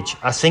gauge.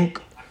 I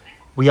think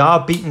we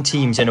are beating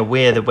teams in a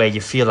way where you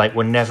feel like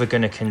we're never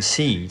going to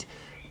concede.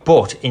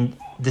 But in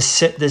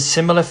there's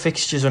similar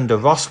fixtures under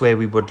Ross where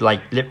we would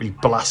like literally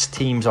blast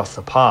teams off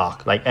the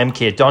park, like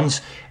MK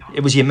Dons.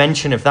 It was your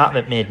mention of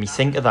that made me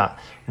think of that.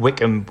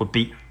 Wickham would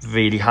beat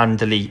really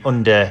handily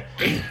under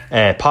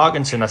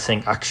Parkinson, I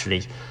think,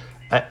 actually.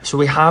 So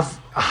we have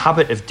a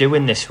habit of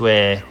doing this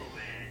where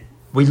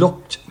we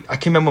looked. I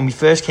can remember when we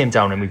first came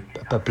down and we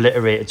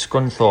obliterated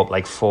Scunthorpe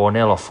like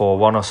 4-0 or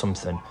 4-1 or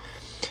something.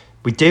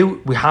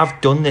 We have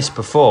done this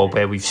before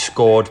where we've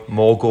scored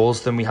more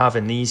goals than we have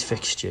in these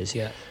fixtures.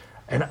 yeah.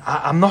 And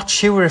I'm not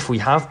sure if we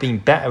have been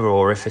better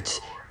or if it's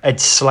a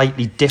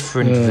slightly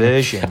different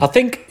version I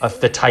think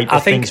of the type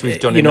of things we've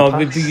done you in know,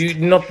 the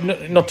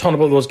past. not talking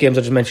about those games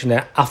I just mentioned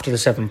there after the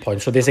 7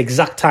 points. So this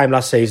exact time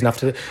last season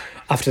after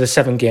the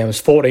 7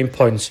 games, 14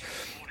 points.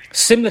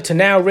 Similar to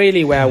now,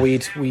 really, where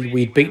we'd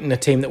beaten a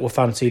team that were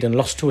fancied and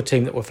lost to a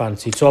team that were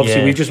fancied. So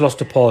obviously we've just lost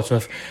to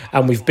Portsmouth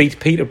and we've beat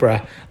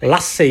Peterborough.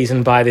 Last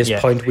season by this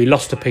point, we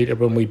lost to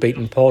Peterborough and we'd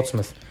beaten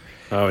Portsmouth.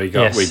 Oh, we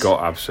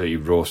got absolutely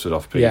roasted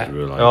off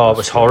Peterborough. Yeah. Like, Oh, it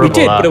was horrible. We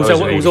did, but it was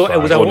really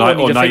our bad.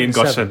 only defeat in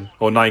 7.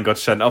 Nine got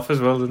sent off as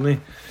well, didn't he?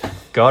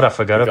 God, I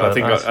forgot about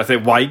that. I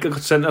think White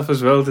got sent off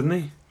as well, didn't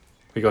he?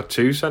 We got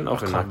 2 sent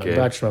off in that I game.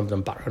 just remember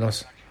them battering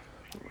us.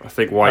 I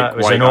think White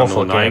was an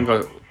awful game.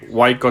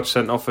 White got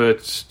sent off for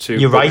 2.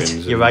 You're right,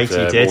 bookings you're right, he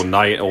did.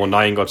 Or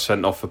nine got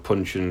sent off for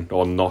punching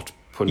or not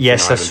punching.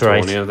 Yes, that's Ivan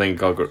right. Toney. I think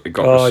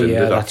got Oh, rescinded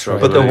yeah, that's after.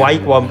 right. But the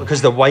white one,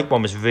 because the white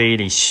one was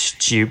really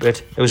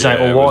stupid. It was like,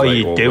 well, what are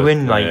you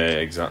doing? Like,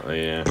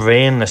 exactly, yeah.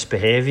 brainless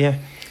behaviour.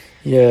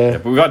 Yeah.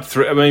 But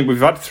we've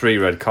had 3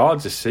 red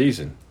cards this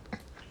season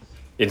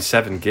in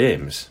 7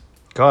 games.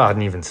 God, I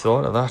hadn't even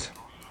thought of that.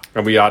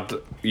 And we had,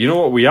 you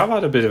know what, we have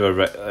had a bit of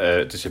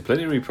a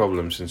disciplinary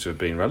problem since we've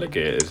been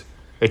relegated.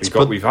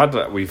 We've had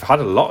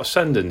a lot of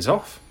sendings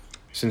off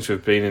since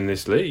we've been in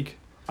this league.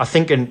 I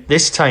think in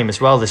this time as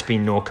well, there's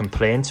been no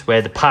complaints.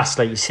 Where the past,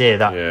 like you say,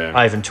 that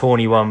Ivan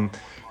Toney one,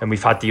 and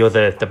we've had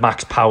the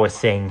Max Power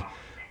thing,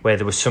 where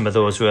there was some of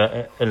those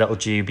were a little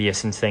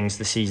dubious and things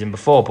the season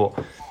before.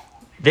 But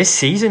this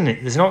season,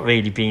 there's not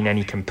really been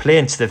any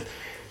complaints.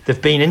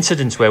 There've been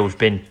incidents where we've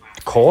been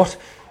caught.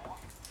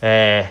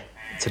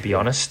 To be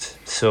honest,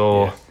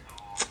 so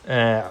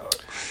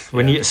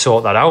we need to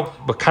sort that out.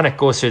 We can't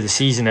go through the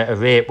season at a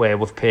rate where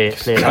we've played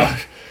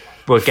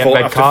we'll get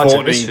red cards.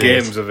 14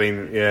 games,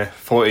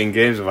 14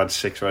 games. We've had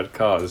 6 red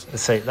cards.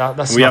 It's like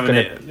that's we not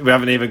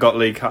haven't even got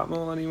Lee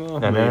Catmull anymore.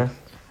 No.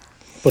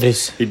 But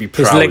his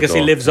proud, legacy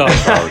though. lives on.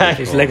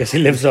 His legacy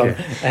lives on.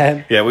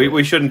 Yeah,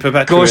 we shouldn't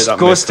perpetuate that myth.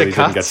 Goes to He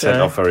didn't get Cat,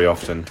 sent off very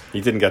often.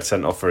 He didn't get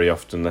sent off very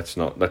often. Let's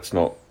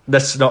not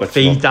Let's not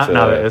feed that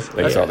narrative.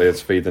 Exactly,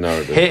 let's feed the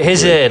narrative.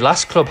 His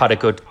last club had a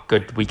good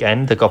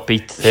weekend. They got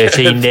beat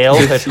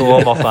 13-0 at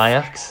home off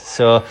Ajax.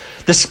 So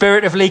the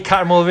spirit of Lee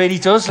Cattermole really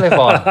does live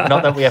on.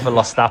 Not that we ever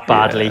lost that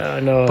badly,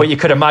 but you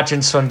could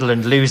imagine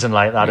Sunderland losing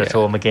like that at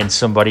home against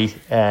somebody.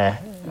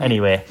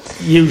 Anyway,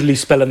 usually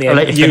spelling the end.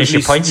 I'll let you finish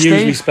your points,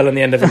 usually spelling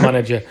the end of a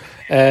manager.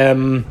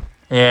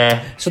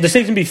 Yeah. So the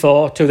season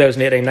before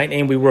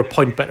 2018-19, we were a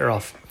point better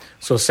off.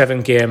 So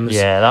 7 games.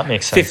 Yeah, that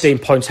makes sense. 15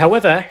 points.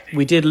 However,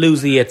 we did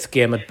lose the 8th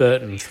game at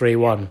Burton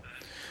 3-1.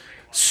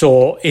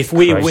 So if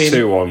we win,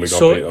 2-1, we got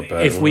beat at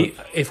Burton.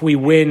 If we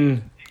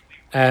win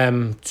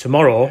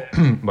tomorrow,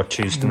 what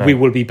Tuesday night? we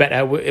will be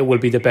better. It will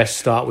be the best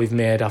start we've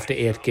made after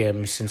 8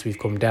 games since we've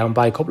come down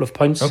by a couple of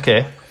points.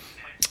 Okay.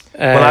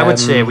 Well, I would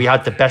say we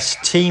had the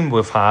best team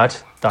we've had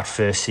that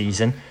first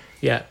season.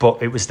 Yeah.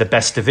 But it was the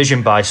best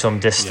division by some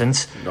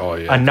distance. Yeah. Oh,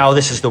 yeah. And now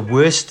this is the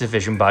worst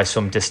division by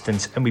some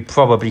distance. And we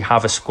probably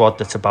have a squad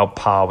that's about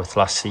par with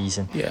last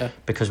season. Yeah.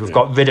 Because we've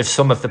got rid of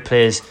some of the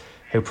players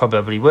who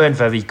probably weren't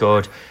very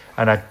good.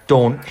 And I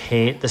don't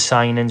hate the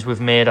signings we've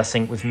made. I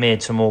think we've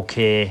made some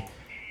okay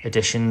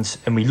additions.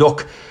 And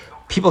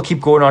people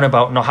keep going on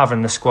about not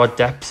having the squad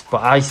depth.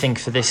 But I think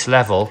for this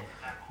level,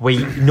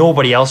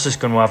 nobody else is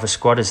going to have a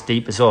squad as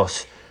deep as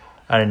us.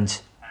 And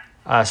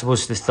I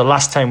suppose this is the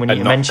last time we need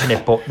to mention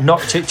it, but not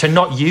to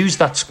not use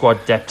that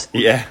squad depth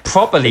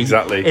properly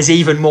is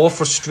even more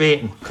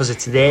frustrating because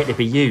it's there to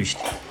be used.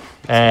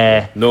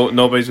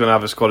 Nobody's going to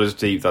have a squad as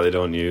deep that they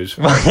don't use.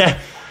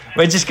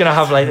 We're just going to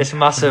have like this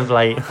massive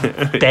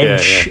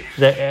bench.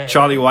 That,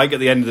 Charlie White at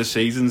the end of the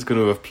season is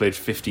going to have played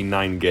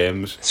 59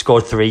 games.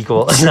 Scored 3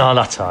 goals. No,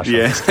 that's harsh.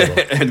 Yeah,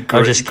 and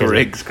Griggs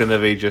going to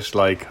be just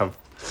like have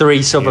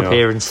 3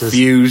 sub-appearances.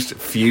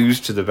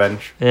 Fused to the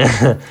bench.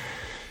 Yeah.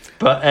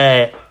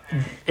 But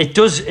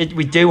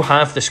we do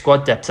have the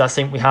squad depth. I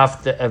think we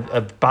have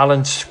a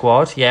balanced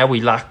squad. Yeah,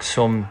 we lack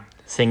some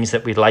things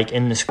that we'd like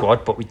in the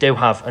squad, but we do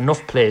have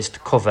enough players to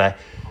cover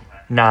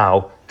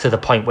now to the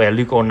point where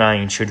Luke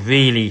O'Nien should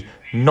really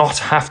not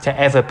have to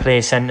ever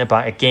play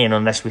centre-back again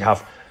unless we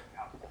have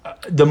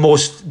the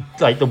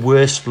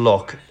worst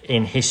luck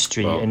in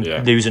history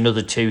lose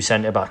another 2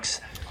 centre-backs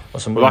or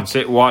something. Well, that's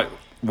it. Why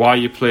are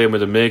you playing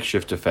with a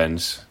makeshift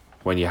defence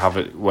when you have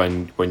it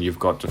when you've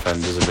got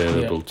defenders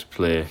available to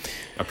play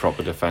a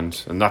proper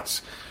defence? And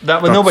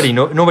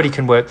nobody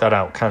can work that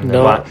out, can they?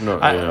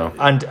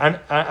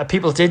 And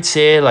people did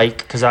say,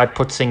 because I'd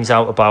put things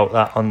out about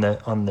that on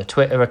the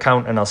Twitter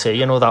account, and I'll say,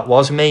 that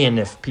was me, and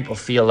if people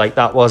feel like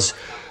that was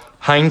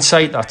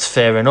hindsight, that's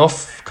fair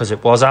enough because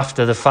it was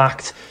after the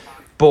fact.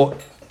 But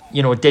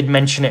did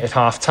mention it at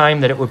half time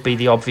that it would be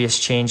the obvious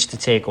change to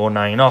take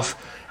O'Nien off,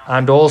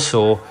 and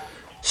also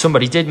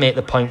somebody did make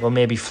the point, well,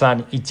 maybe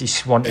he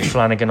just wanted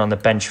Flanagan on the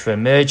bench for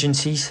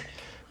emergencies.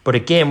 But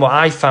again, what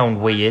I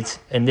found weird,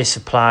 and this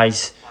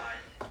applies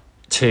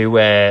to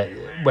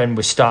when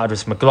we started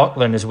with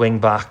McLaughlin as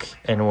wing-back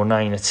and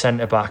O'Nien at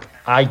centre-back,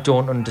 I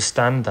don't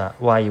understand that,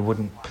 why you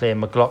wouldn't play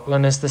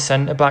McLaughlin as the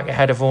centre-back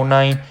ahead of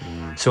O'Nien.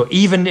 So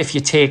even if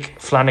you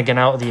take Flanagan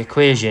out of the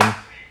equation,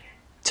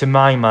 to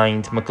my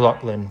mind,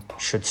 McLaughlin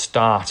should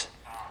start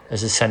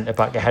as a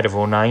centre-back ahead of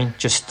O'Nien,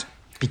 just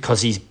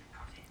because he's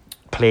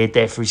played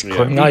there for his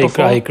country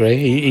before. I agree.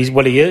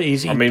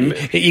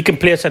 He can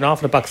play centre half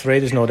in the back 3.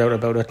 There's no doubt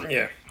about it.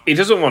 Yeah, he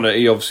doesn't want to.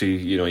 He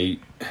obviously,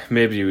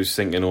 maybe he was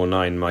thinking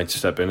O'Nien might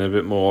step in a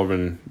bit more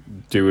and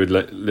do a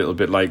little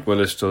bit like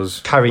Willis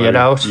does. Carry it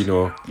out.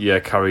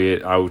 Carry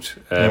it out.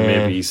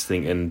 Maybe he's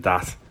thinking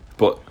that.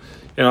 But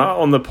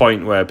on the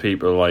point where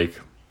people are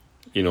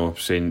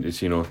saying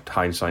it's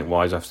hindsight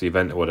wise after the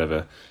event or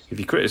whatever. If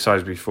you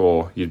criticised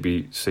before, you'd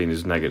be seen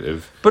as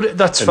negative. But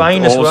that's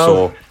fine as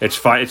well. It's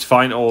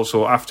fine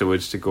also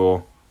afterwards to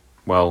go,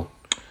 well,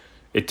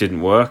 it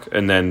didn't work.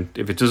 And then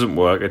if it doesn't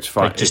work, it's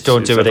fine. Just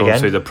don't do it again. I don't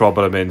see the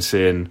problem in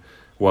saying,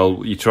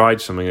 well, you tried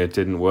something and it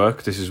didn't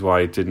work. This is why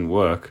it didn't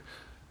work.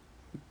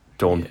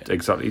 Don't do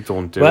it.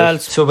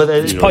 So,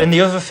 and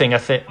the other thing, I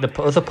think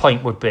the other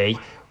point would be,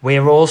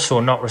 we're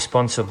also not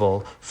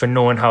responsible for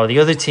knowing how the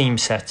other team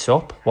sets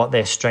up, what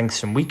their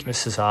strengths and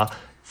weaknesses are.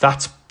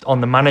 That's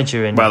on the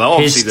manager and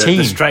his team.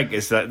 The strength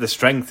is that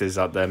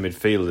their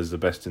midfield is the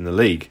best in the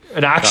league.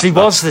 It actually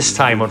was this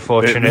time,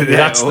 unfortunately.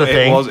 That's the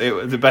thing. It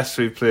was the best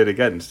we've played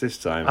against this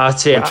time.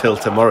 Until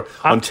tomorrow.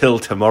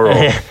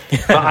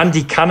 But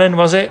Andy Cannon,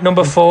 was it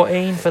number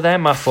 14 for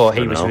them? I thought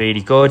he was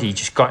really good. He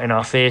just got in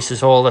our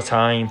faces all the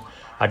time.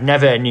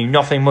 Knew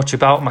nothing much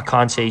about him. I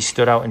can't say he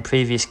stood out in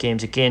previous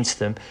games against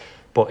them,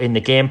 but in the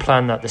game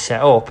plan that they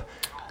set up,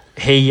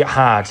 he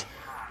had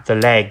the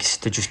legs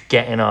to just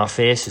get in our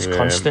faces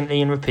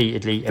constantly and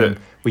repeatedly, and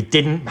we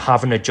didn't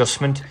have an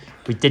adjustment.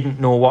 We didn't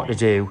know what to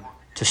do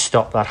to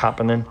stop that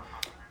happening.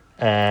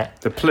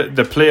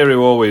 The player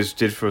who always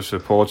did for us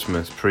at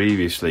Portsmouth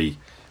previously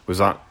was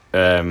that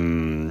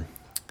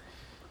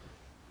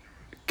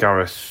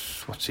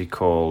Gareth. What's he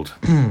called?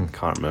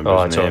 Can't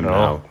remember his name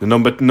now. The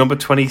number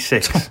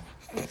 26.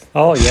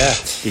 Oh yeah.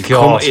 He'd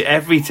come,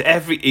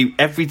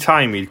 every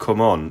time he'd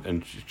come on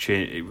and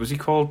change. Was he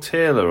called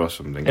Taylor or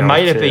something? It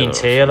might have been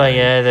Taylor.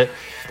 Yeah, that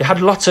they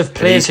had lots of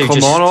players who come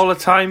just on all the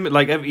time.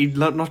 Like he'd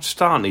not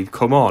starting. He'd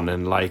come on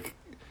and like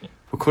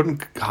we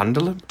couldn't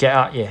handle him. get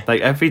at you.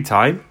 Like every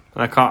time.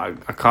 And I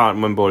can't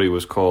remember what he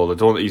was called.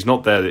 He's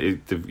not there.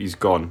 He's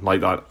gone. Like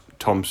that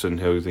Thompson,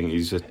 who I think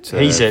he's at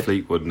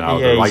Fleetwood now.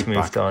 Yeah, the right he's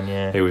moved back. on.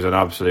 Yeah, He was an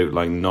absolute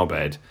like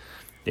knobhead.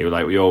 He was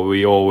like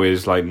we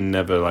always like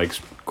never like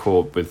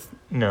cope with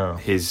no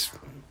his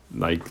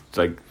like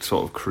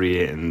sort of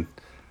creating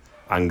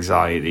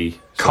anxiety,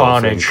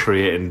 carnage,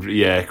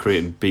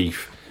 creating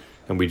beef,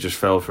 and we just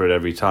fell for it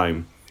every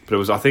time.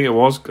 But I think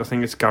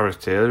it's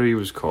Gareth Taylor he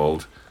was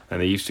called,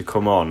 and he used to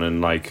come on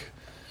and like.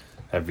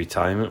 Every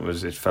time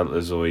it felt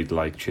as though he'd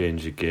like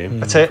change the game.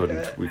 We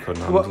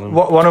couldn't handle him.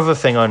 One other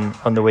thing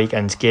on the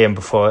weekend's game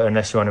before,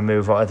 unless you want to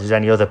move on, if there's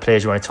any other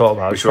players you want to talk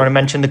about, I just want to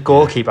mention the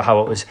goalkeeper.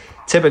 How it was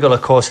typical,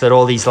 of course, that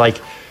all these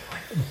like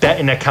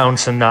betting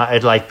accounts and that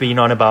had like been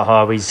on about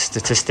how he's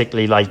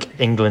statistically like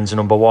England's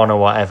number one or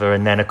whatever,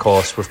 and then of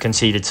course we've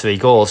conceded 3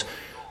 goals,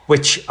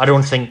 which I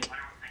don't think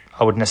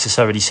I would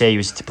necessarily say he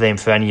was to blame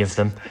for any of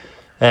them.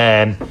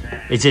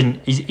 He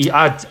didn't. He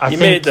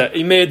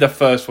made the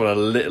first one a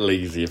little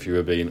easy if you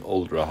were being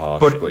ultra harsh,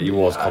 but he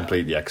was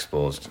completely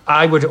exposed.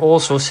 I would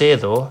also say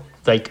though,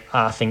 like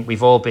I think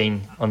we've all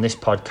been on this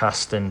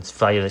podcast and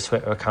via the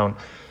Twitter account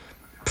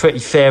pretty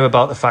fair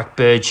about the fact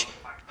Burge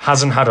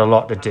hasn't had a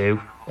lot to do,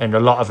 and a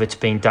lot of it's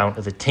been down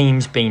to the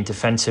teams being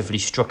defensively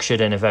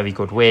structured in a very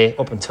good way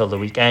up until the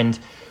weekend.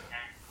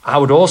 I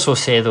would also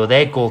say though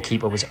their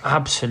goalkeeper was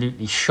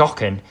absolutely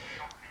shocking,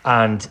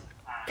 and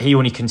he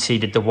only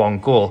conceded the 1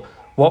 goal.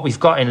 What we've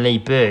got in Lee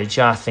Burge,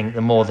 I think,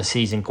 the more the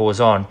season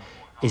goes on,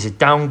 is a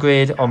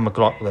downgrade on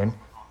McLaughlin,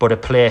 but a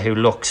player who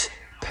looks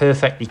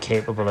perfectly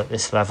capable at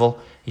this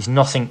level. He's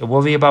nothing to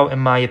worry about, in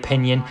my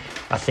opinion.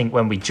 I think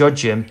when we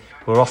judge him,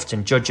 we're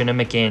often judging him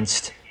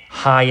against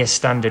higher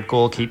standard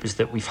goalkeepers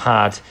that we've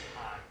had.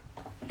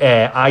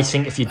 I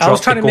think if you drop I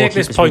was trying the to make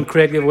this point, we...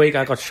 Craig, the other week.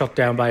 I got shot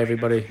down by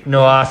everybody.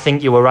 No, I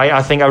think you were right.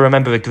 I think I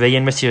remember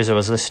agreeing with you as I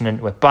was listening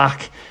to it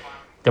back.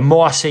 The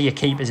more I see your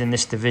keepers in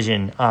this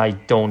division, I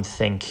don't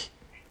think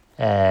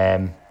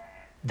they're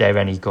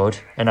any good.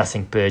 And I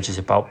think Burge is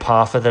about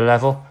par for the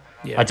level.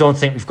 Yeah. I don't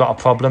think we've got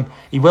a problem.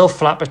 He will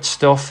flap at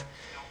stuff.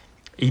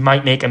 He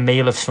might make a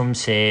meal of some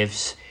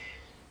saves.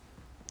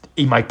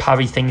 He might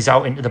parry things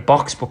out into the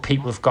box, but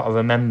people have got to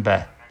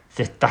remember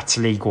that that's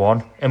League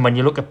One. And when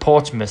you look at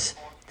Portsmouth,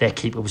 their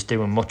keeper was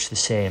doing much the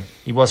same.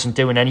 He wasn't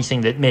doing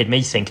anything that made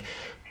me think,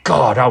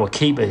 God, our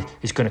keeper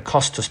is going to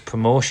cost us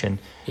promotion.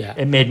 Yeah.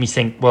 It made me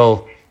think,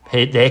 well,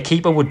 their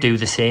keeper would do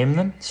the same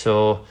then.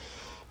 So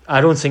I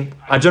don't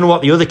know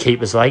what the other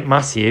keeper's like,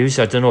 Matthews.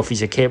 I don't know if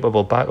he's a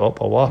capable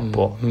backup or what.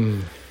 But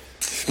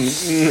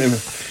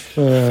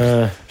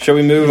shall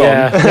we move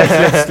on?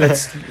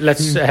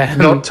 Let's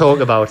not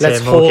talk about him.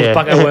 Let's hold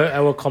back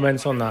our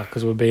comments on that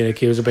because we're being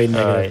accused of being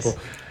negative. Right.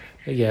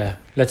 But, yeah,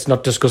 let's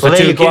not discuss let's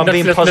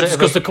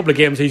discuss the couple of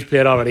games he's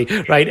played already.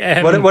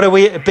 Right? What are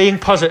we being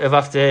positive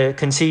after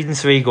conceding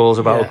 3 goals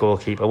about a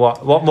goalkeeper?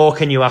 What more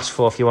can you ask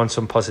for if you want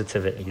some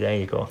positivity? There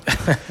you go.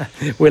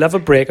 We'll have a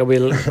break and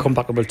we'll come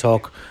back and we'll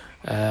talk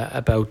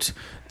about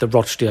the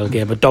Rochdale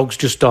game. The dogs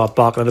just start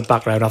barking in the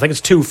background. I think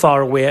it's too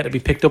far away to be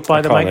picked up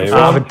by the microphone.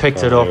 I haven't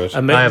picked it up. I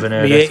haven't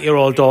heard it. My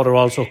 8-year-old daughter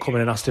also come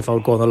in and asked if I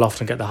would go in the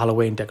loft and get the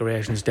Halloween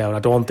decorations down. I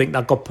don't think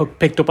that got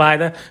picked up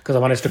either because I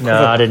managed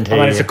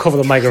to cover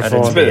the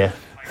microphone.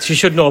 She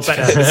should know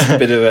better. It's a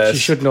bit of a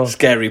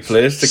scary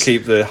place to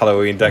keep the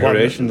Halloween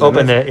decorations.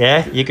 Open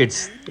it, you could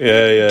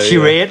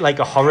curate like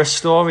a horror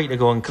story to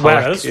go and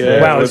collect.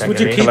 Would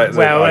you keep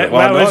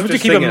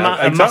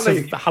a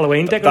massive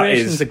Halloween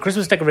decorations and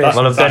Christmas decorations?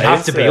 Well, they'd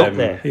have to be up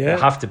there. They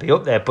have to be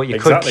up there, but you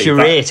could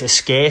curate a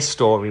scare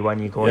story when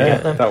you go and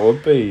get them. That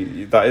would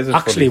be. That is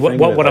actually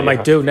what I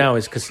might do now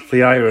is because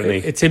the irony.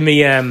 It's in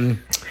me.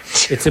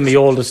 It's in my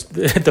oldest.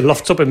 The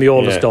loft's up in my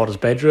oldest daughter's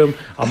bedroom.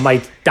 I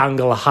might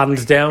dangle her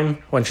hands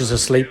down when she's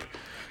asleep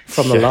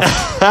from the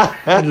loft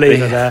and leave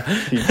her there.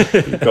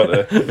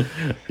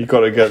 You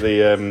got to get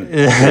the.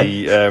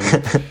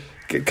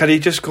 Can you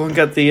just go and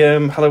get the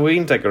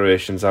Halloween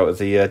decorations out of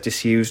the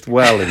disused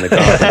well in the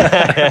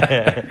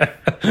garden?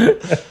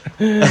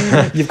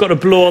 You've got to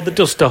blow the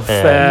dust off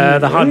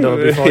the handle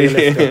before you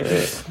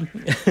lift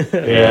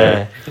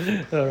it.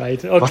 All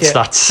right. Okay. What's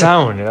that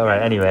sound? All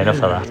right. Anyway,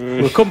 enough of that.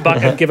 We'll come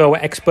back and give our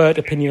expert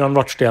opinion on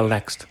Rochdale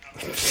next.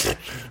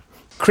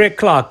 Craig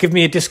Clark, give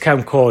me a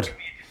discount code.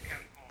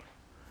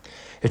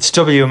 It's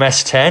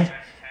WMS10.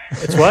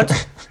 It's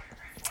what?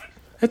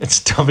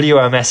 It's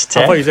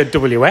WMS10. I thought you said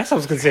WS. I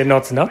was going to say no,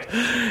 it's not.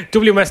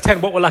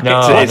 WMS10. What will that get?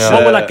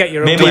 What will that get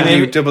you?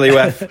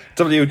 WWF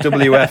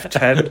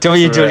 10.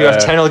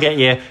 WWF 10 will get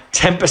you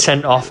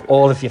 10% off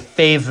all of your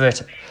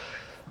favourite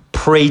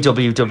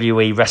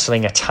pre-WWE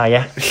wrestling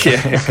attire.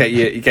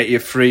 Get your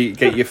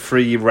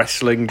free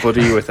wrestling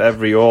buddy with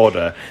every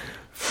order.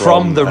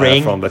 From the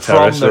ring. From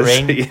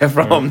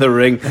the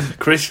ring.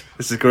 Chris,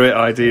 this is a great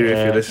idea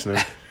if you're listening.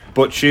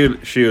 But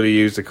surely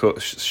use the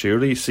code.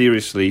 Surely,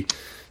 seriously,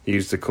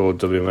 use the code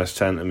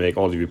WMS10 to make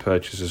all of your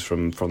purchases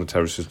from the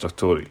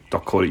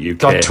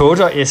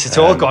terraces.co.uk. Yes, it's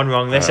all gone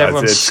wrong.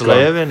 Everyone's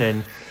slurring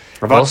and.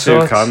 I've had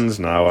 2 cans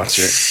now.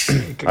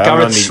 Actually,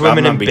 Garrett's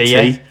swimming in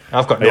beer. Tea.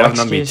 I've got no I haven't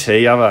had my excuse.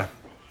 tea, have I?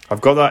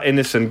 I've got that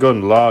Innocent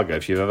Gun lager.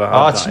 If you've ever had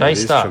that, It's nice.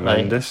 it is That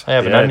tremendous. I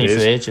haven't had any for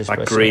ages.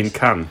 That green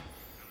can.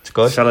 It's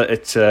good. Sell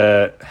it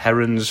at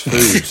Heron's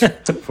Foods.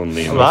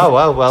 Funnily enough.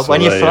 Well. So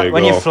when you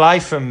go. fly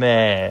from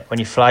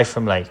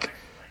like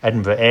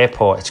Edinburgh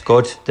Airport, it's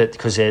good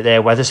because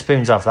their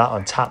Weatherspoons have that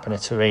on tap, and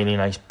it's a really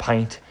nice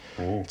pint.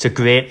 Ooh. It's a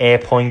great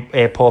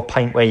airport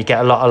pint where you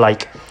get a lot of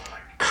like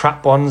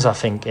crap ones, I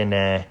think,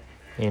 in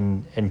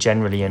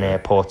generally in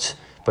airports.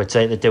 But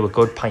they do a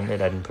good pint at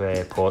Edinburgh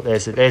Airport.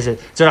 There's a.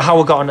 Don't know how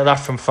we got onto that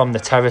from the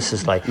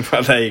terraces. Like,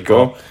 Well, there you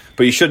go.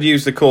 But you should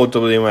use the code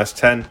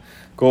WMS10.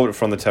 Go to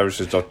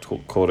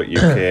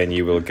fromtheterraces.co.uk and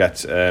you will get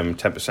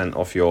 10%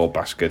 off your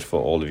basket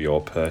for all of your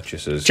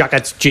purchases.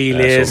 Jackets,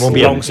 gilets, so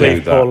long sleeve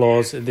include that.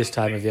 polos this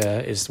time of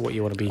year is what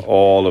you want to be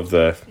All of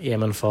the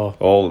aiming for.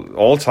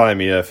 all time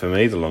of year for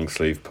me, the long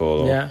sleeve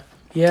polo.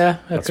 Yeah,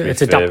 That's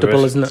it's my adaptable,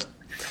 favourite. isn't it?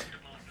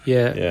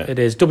 Yeah, it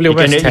is. you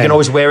WMS10. can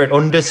always wear it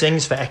under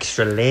things for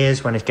extra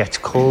layers when it gets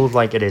cold,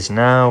 like it is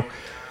now.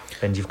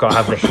 And you've got to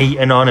have the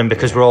heating on, and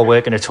because we're all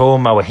working at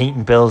home, our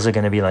heating bills are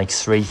going to be like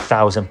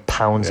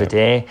 £3,000 a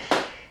day.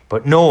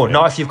 But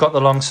not if you've got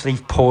the long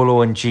sleeve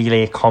polo and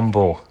gilet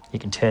combo. You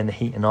can turn the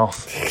heating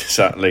off.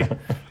 Exactly.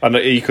 And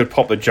you could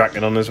pop the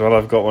jacket on as well.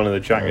 I've got one of the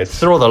jackets.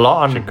 Throw the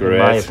lot on. Great. In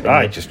my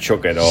opinion. Just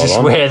chuck it all Just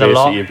on. wear the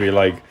Basically,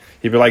 lot.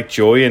 You'd be like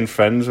Joey in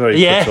Friends, where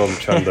he Yeah. puts all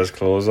Chandler's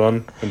clothes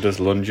on and does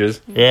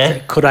lunges. Yeah.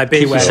 Could I be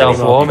Keep wearing yourself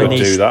them? warm You in could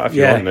these do that if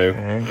you Yeah.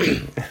 want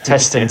to.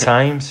 testing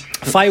times.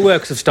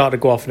 Fireworks have started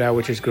to go off now,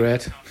 which is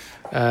great.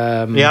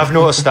 Yeah, I've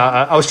noticed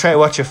that. I was trying to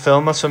watch a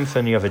film or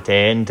something the other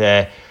day, and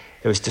it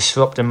was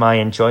disrupting my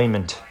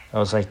enjoyment. I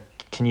was like,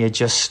 can you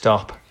just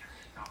stop,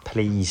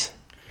 please?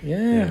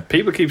 Yeah.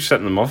 People keep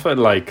setting them off at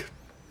like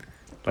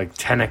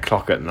 10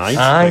 o'clock at night.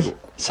 Aye. Like,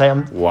 Say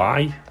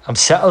why? I'm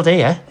settled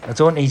here. I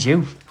don't need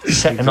you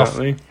setting off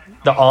Exactly.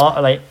 the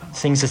art, like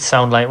things that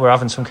sound like we're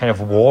having some kind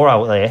of war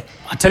out there.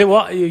 I tell you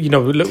what,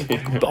 look,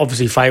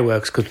 obviously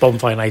fireworks, because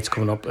bonfire night's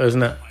coming up,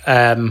 isn't it?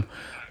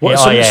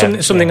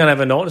 Something I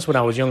never noticed when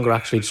I was younger,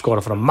 actually, just going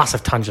off on a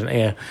massive tangent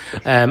here.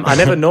 I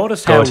never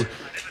noticed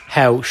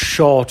how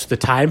short the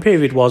time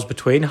period was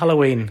between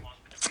Halloween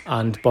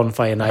and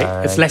bonfire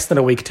night. It's less than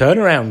a week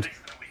turnaround.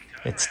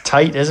 It's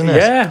tight, isn't it?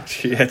 Yeah.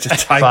 Yeah, it's a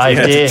tight, 5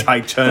 day. it's a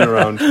tight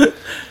turnaround.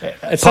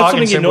 It's not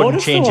something you Parkinson wouldn't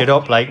notice, change though. it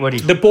up, like would he?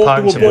 They were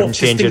Parkinson both wouldn't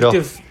change it up.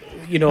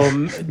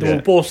 distinctive, they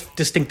were both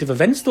distinctive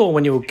events, though,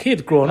 when you were a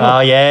kid growing Oh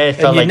up. yeah, it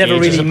felt And you like never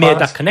ages really made apart.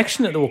 that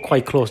connection that they were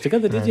quite close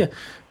together, did you?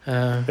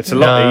 It's a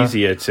lot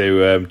easier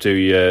to do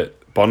your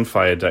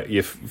bonfire,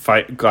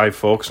 Guy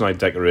Fawkes night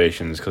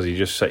decorations, because you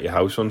just set your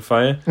house on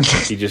fire.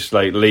 You just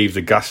like leave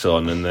the gas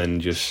on and then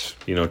just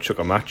chuck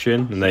a match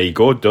in, and there you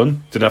go,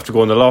 done. Didn't have to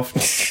go in the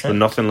loft or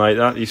nothing like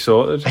that. You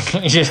sorted.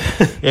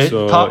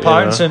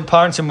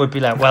 Parkinson would be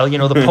like, well,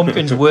 the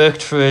pumpkins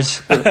worked for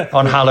us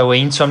on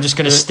Halloween, so I'm just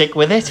going to stick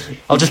with it.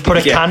 I'll just put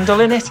a candle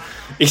in it.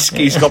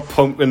 He's got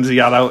pumpkins he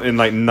had out in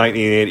like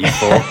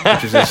 1984,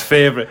 which is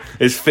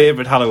his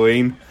favourite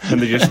Halloween, and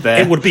they're just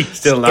there. It would be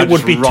still it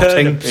would be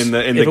rotting turnips. in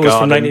the if it was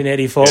garden. from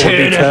 1984, it would be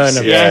Turnips,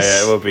 turnips. yes.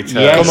 Yeah, it would be turnips.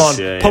 Yes. Come on,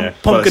 Yeah.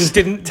 pumpkins But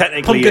didn't.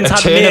 technically, Pumpkins had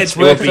turnips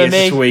made. work would for be a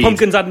me. Swede.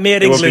 Pumpkins had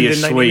made It would England be a in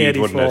Swede,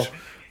 1984. wouldn't it?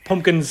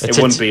 Pumpkins. It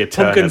wouldn't be a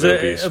turnip. Pumpkins it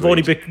would be a have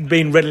only Swede.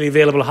 been readily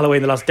available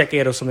Halloween the last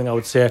decade or something. I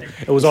would say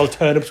it was all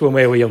turnips when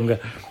we were younger.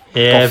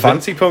 Yeah, Got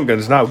fancy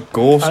pumpkins now.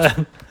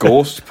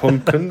 Ghost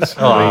pumpkins.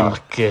 Oh,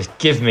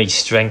 give me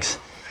strength.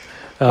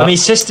 I mean,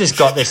 sister's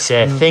got this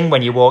thing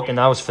when you walk in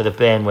the house for the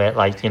bin where,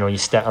 like, you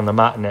step on the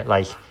mat and it,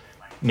 like,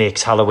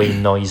 makes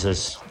Halloween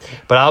noises.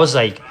 But I was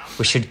like,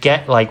 we should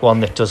get, like, one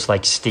that does,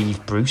 like,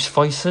 Steve Bruce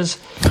voices.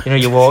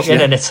 You walk in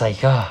and it's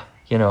like,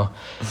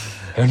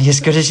 only as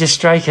good as your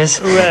strikers.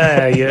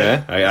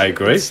 Yeah, I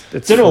agree.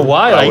 Don't know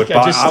why. I Like,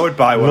 I would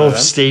buy one love of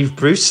them. Steve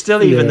Bruce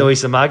still, even though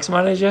he's the Mags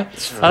manager.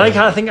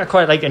 I think I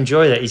quite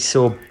enjoy that he's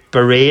so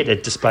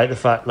berated, despite the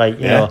fact, like,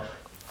 you know,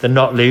 they're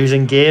not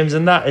losing games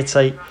and that. It's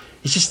like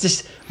he's just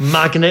this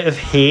magnet of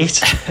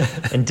hate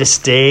and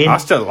disdain. I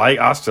still like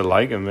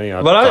him.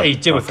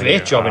 He'd do a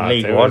great job in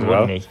League One,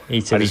 wouldn't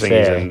he? To be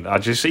fair,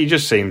 he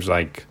just seems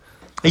like.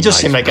 he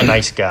just seemed like a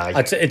nice guy.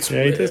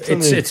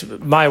 It's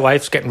my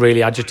wife's getting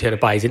really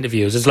agitated by his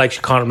interviews. It's like she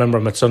can't remember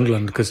him at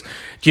Sunderland because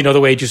do you know the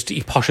way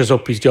he poshes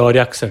up his Geordie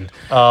accent?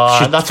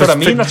 That's what I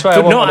mean. That's why I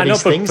want one of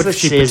these things but that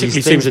she says particularly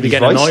these seems things to be with his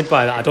getting voice. annoyed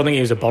by that. I don't think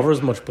he was a bother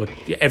as much, but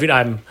every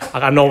time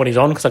I know when he's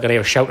on because I can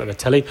hear a shout at the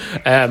telly.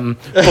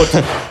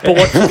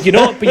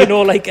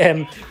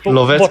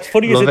 Love it. What's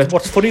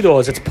funny though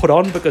is it's put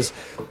on because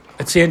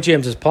at St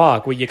James's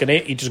Park where he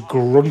just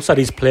grunts at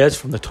his players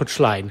from the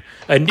touchline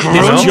and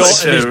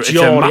his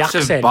Geordie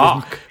accent,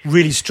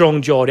 really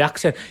strong Geordie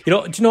accent. Do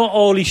you know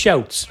all he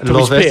shouts from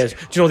his players? Do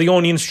you know the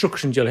only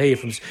instructions you'll hear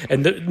from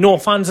no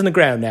fans on the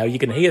ground now? You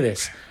can hear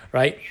this,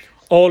 right?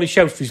 All he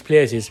shouts to his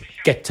players is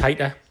get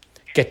tighter,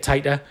 get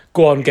tighter.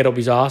 Go on, get up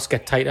his arse,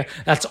 get tighter.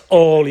 That's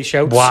all he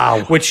shouts.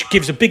 Wow. Which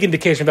gives a big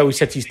indication of how he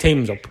sets his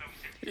teams up.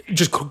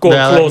 Just go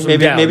close them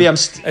down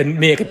and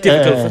make it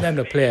difficult for them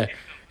to play.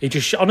 He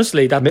just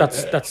honestly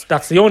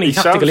that's the only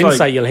tactical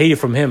insight you'll hear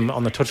from him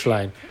on the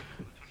touchline.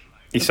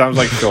 He sounds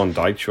like Sean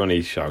Dyche when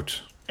he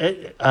shouts.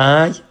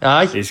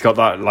 Aye. He's got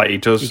that, like, he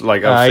does,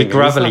 like,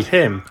 gravelly.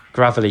 Him.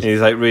 Gravelly. And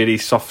he's, like, really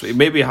softly.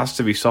 Maybe it has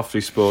to be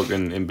softly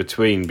spoken in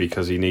between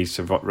because he needs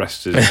to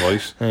rest his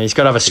voice. He's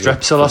got to have a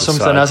strepsil or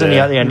something, hasn't he,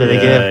 at the end of the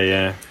game?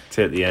 Yeah.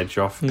 Take the edge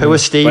off. Poor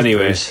Steve. But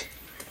anyway. Bruce.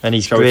 And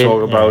he's great.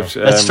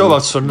 Let's talk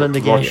about Sunderland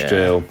again.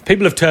 Rochdale.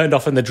 People have turned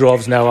off in the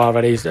droves now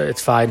already.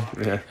 It's fine.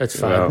 It's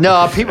fine. Well.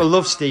 No, people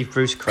love Steve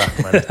Bruce crap,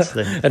 man.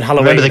 And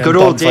Halloween. Remember the good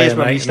old days when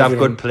we night used to have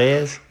good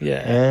players?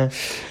 Yeah.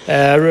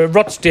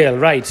 Rochdale,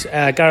 right.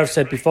 Gareth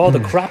said before, the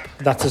crap.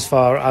 That's as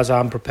far as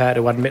I'm prepared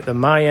to admit them.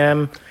 My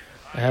I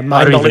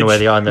don't even know where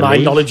they are in the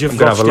league. Knowledge of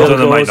Rochdale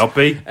goes, might not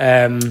be.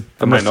 They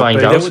might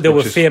find out.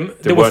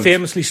 They were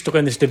famously stuck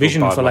in this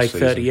division for like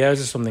 30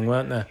 years or something,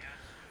 weren't they?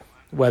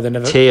 Where they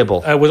never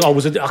table. It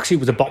was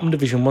a bottom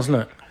division, wasn't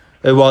it?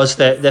 It was.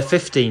 They're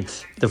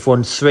 15th. They've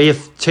won three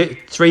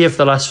of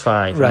the last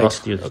 5. Right.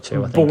 Lost the other 2.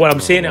 I think. But what I'm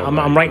saying,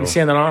 I'm right in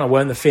saying that, aren't I?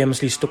 Weren't they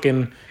famously stuck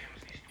in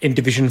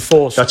Division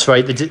 4? That's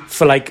right. They did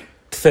for like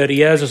 30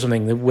 years or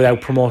something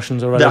without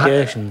promotions or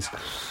relegations.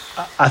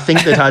 I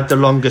think they'd had the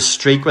longest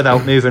streak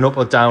without moving up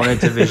or down a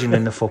division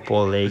in the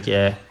Football League.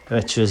 Yeah,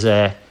 which was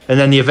and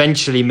then they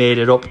eventually made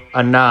it up,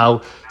 and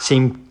now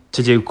seem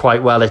to do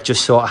quite well at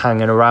just sort of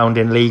hanging around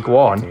in League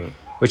One.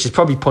 Which is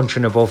probably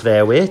punching above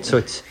their weight, so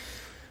it's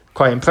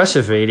quite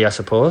impressive, really, I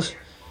suppose.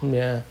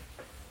 Yeah.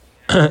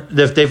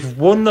 They've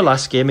won the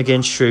last game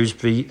against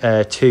Shrewsbury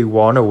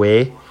 2-1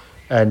 away,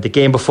 and the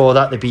game before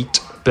that they beat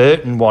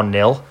Burton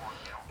 1-0,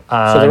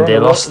 and they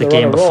lost the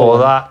game before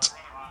that.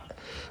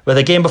 Well,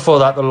 the game before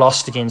that they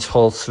lost against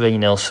Hull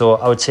 3-0. So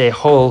I would say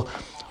Hull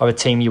are a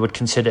team you would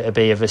consider to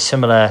be of a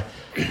similar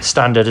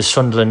standard as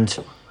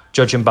Sunderland,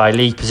 judging by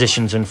league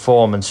positions and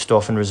form and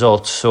stuff and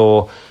results.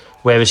 So.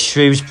 Whereas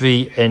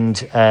Shrewsbury and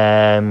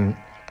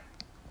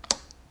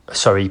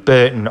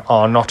Burton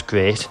are not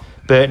great.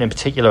 Burton in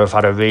particular have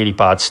had a really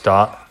bad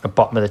start at the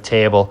bottom of the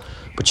table,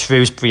 but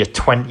Shrewsbury are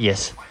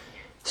 20th.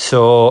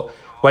 So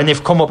when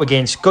they've come up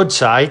against good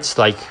sides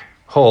like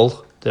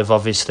Hull, they've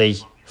obviously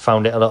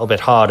found it a little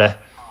bit harder.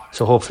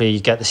 So hopefully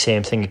you get the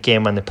same thing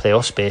again when they play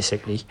us,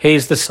 basically.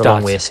 Here's the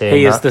stat.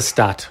 Here's the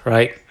stat,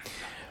 right?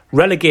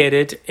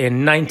 Relegated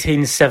in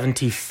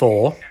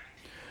 1974...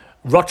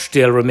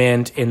 Rochdale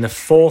remained in the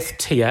 4th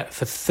tier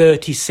for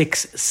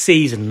 36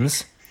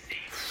 seasons.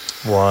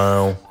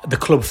 Wow. The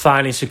club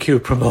finally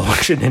secured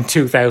promotion in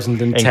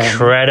 2010.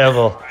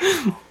 Incredible.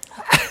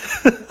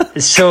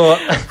 So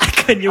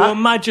can you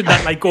imagine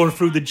that, like, going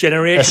through the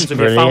generations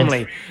of your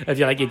family, of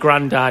your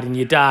granddad and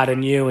your dad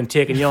and you, and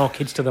taking your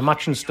kids to the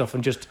match and stuff,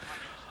 and just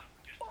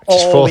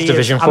 4th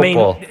division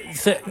football.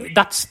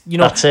 That's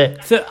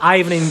it. I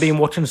haven't even been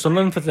watching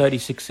Sunderland for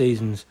 36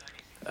 seasons.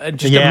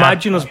 Just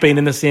imagine us being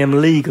in the same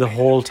league the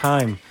whole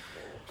time.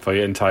 For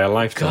your entire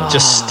lifetime.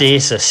 Just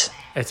stasis.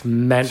 It's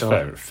mental.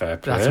 Fair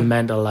play. That's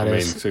mental, I mean,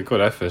 it's a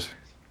good effort.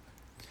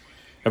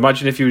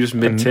 Imagine if you were just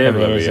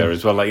mid-table every year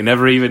as well. Like, you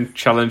never even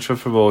challenged for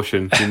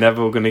promotion. You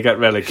never were going to get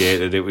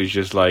relegated. It was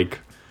just, like,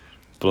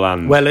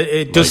 bland. Well,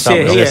 it does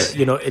say here,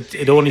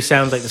 it only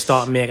sounds like they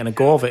started making a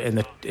go of it in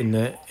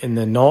the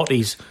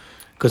noughties.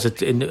 Because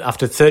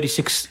after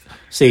 36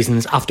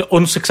 seasons, after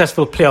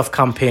unsuccessful playoff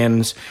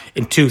campaigns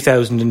in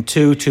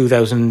 2002,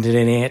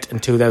 2008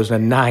 and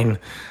 2009,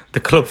 the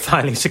club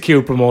finally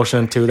secured promotion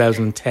in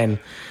 2010,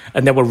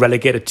 and then were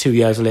relegated 2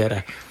 years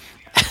later.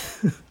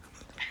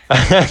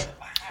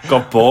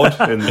 Got bored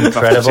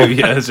after 2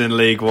 years in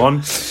League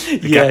One.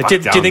 Yeah, do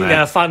you think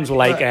their fans were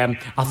like,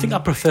 I think I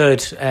preferred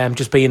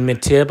just being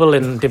mid-table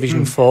in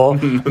Division 4,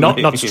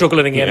 not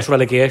struggling against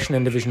relegation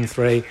in Division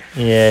 3.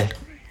 Yeah.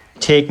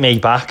 Take me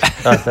back.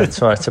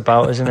 That's what it's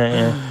about, isn't it?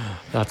 Yeah.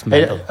 That's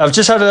mental. I've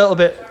just had a little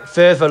bit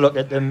further look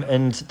at them,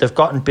 and they've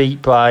gotten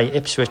beat by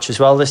Ipswich as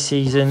well this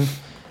season,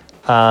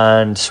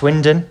 and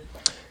Swindon.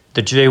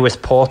 They drew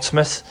with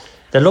Portsmouth.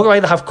 They look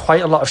like they have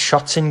quite a lot of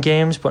shots in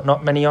games, but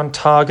not many on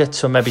target.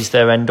 So maybe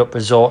they end up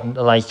resorting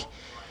to like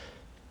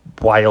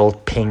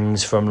wild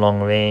pings from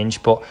long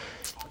range. But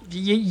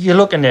you're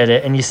looking at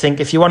it and you think,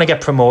 if you want to get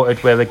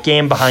promoted, we're a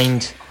game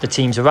behind the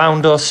teams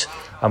around us.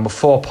 And we're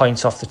 4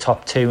 points off the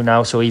top 2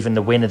 now, so even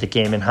the win of the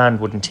game in hand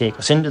wouldn't take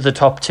us into the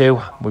top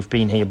 2. We've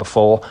been here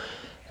before.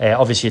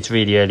 Obviously, it's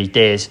really early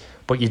days,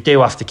 but you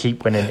do have to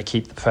keep winning to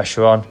keep the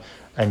pressure on.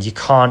 And you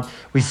can't...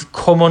 We've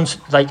come on...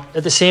 Like,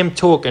 at the same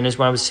token as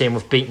when I was saying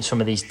we've beaten some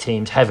of these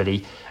teams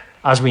heavily,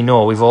 as we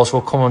know, we've also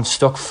come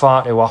unstuck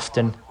far too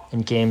often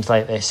in games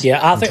like this.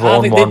 Yeah, I think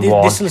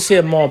this will say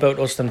more about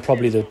us than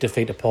probably the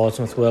defeat of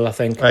Portsmouth will, I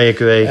think. I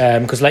agree.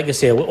 Because like I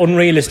say,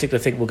 unrealistic to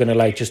think we're going to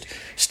like just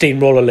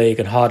steamroll a league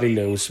and hardly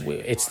lose.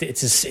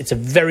 It's a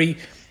very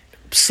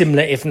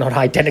similar, if not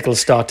identical,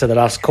 start to the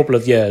last couple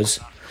of years.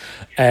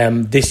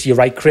 This year,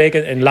 right, Craig,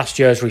 and last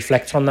year's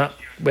reflects on that.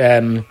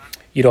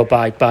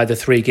 By the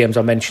 3 games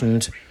I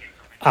mentioned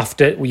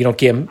after,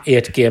 game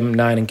 8, game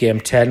 9 and game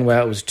 10,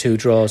 where it was 2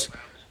 draws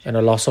and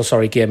a loss,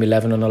 game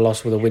 11 and a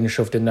loss with a win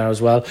shoved in there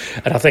as well.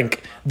 And I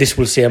think this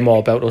will say more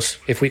about us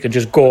if we can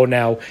just go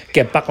now,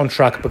 get back on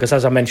track, because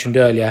as I mentioned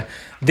earlier,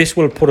 this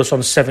will put us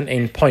on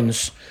 17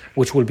 points,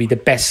 which will be the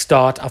best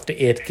start after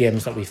 8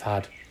 games that we've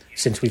had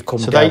since we've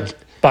come down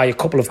by a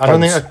couple of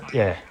points. I don't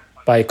think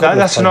by a couple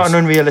that's of not points.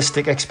 an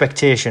unrealistic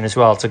expectation as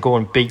well, to go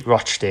and beat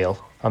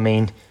Rochdale. I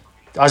mean,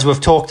 as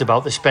we've talked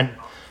about, they spent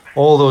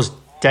all those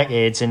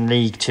decades in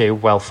League 2,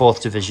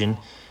 4th division,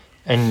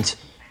 and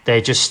they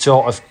just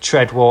sort of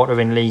tread water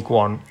in League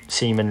 1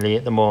 seemingly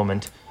at the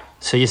moment.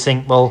 So you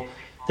think, well,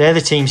 they're the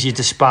teams you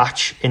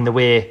dispatch in the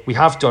way we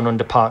have done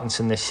under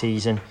Parkinson this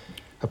season,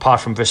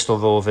 apart from Bristol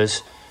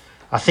Rovers.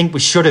 I think we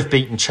should have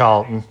beaten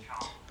Charlton,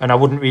 and I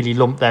wouldn't really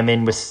lump them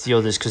in with the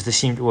others because they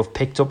seem to have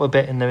picked up a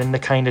bit and they're in the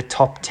kind of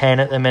top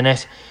 10 at the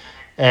minute.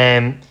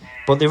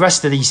 But the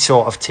rest of these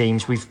sort of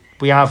teams,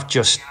 we have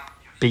just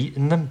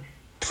beaten them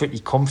pretty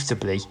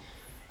comfortably.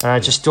 And I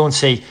just don't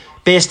see,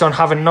 based on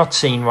having not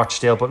seen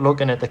Rochdale, but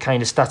looking at the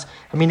kind of stats.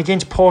 I mean,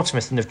 against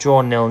Portsmouth, and they've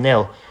drawn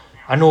 0-0.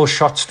 I know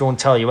shots don't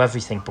tell you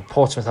everything, but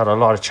Portsmouth had a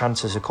lot of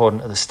chances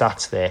according to the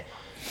stats there.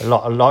 A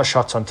lot of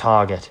shots on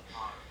target.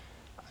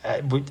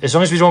 As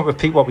long as we don't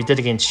repeat what we did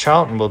against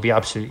Charlton, we'll be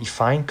absolutely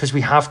fine, because we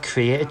have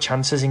created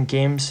chances in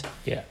games.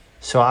 Yeah.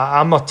 So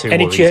I'm not too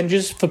Any worried.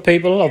 changes for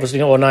people?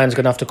 Obviously, O'Nine's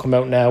going to have to come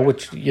out now,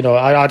 which,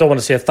 I don't want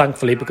to say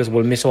thankfully, because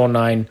we'll miss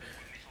O'Nine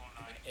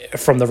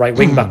from the right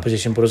wing back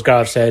position, but as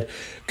Gareth said,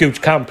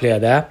 Gooch can't play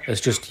there. It's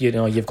just,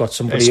 you've got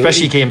somebody,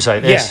 especially games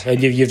like this. Yeah,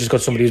 and you've just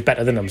got somebody who's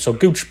better than them. So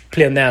Gooch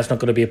playing there is not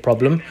going to be a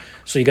problem.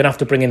 So you're going to have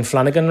to bring in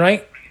Flanagan,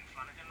 right?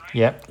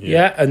 Yeah.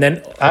 And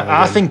then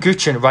I think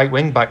Gooch and right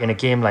wing back in a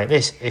game like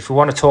this, if we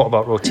want to talk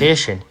about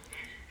rotation,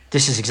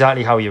 this is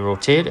exactly how you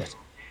rotate it.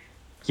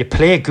 You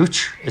play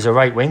Gooch as a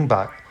right wing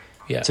back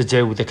to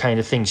do the kind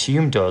of things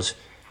Hume does.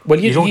 Well,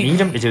 you don't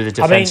need him to do the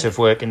defensive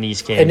work in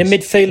these games. In the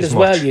midfield as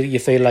well, you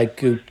feel like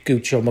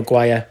Gooch or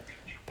Maguire,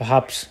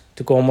 perhaps,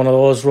 to go on one of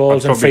those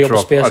roles and free up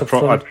space up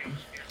front.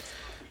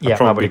 I'd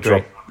probably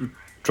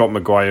drop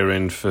Maguire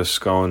in for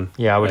Scone.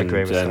 Yeah, I would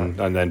agree with that.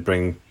 And then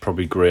bring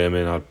probably Graham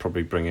in. I'd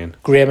probably bring in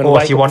Graham and or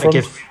White if you want front.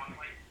 to give,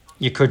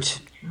 you could.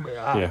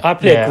 I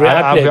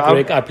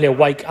play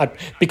White.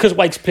 Because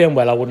White's playing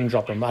well, I wouldn't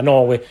drop him. I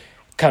know it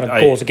kind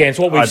of goes against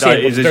what we've said,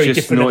 but it's very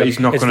different.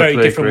 It's very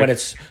different when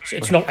it's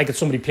not like it's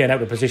somebody playing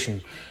out of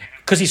position.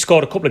 Because he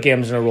scored a couple of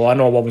games in a row. I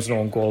know one was an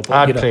own goal, but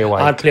I'd play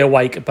White. I'd play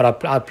White,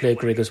 but I'd play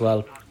Grigg as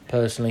well,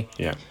 personally.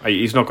 Yeah,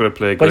 he's not going to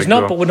play. But he's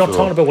not. But we're not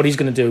talking about what he's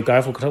going to do,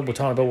 Gareth. We're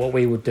talking about what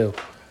we would do.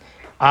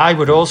 I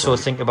would also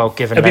think about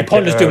giving. It'd be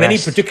pointless doing any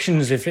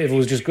predictions if it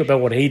was just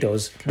about what he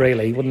does,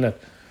 really, wouldn't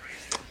it?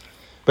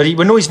 But we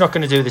know he's not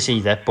going to do this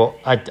either. But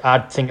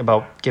I'd think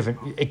about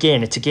giving.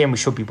 Again, it's a game we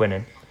should be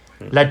winning.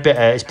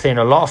 Ledbetter is playing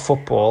a lot of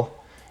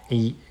football.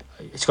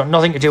 It's got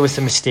nothing to do with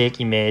the mistake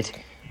he made.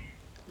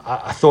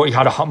 I thought he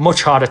had a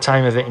much harder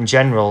time of it in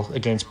general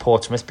against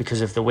Portsmouth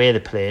because of the way they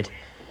played.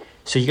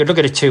 So you could look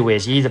at it two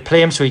ways. You either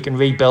play him so he can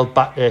rebuild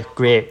back to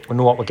great. We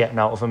know what we're getting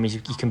out of him. He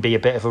can be a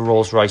bit of a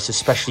Rolls Royce,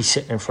 especially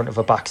sitting in front of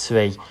a back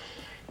three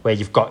where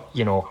you've got,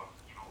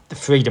 the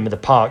freedom of the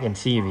park in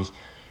theory.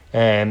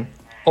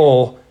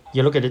 Or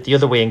you look at it the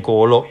other way and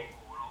go, look,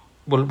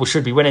 we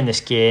should be winning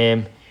this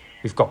game.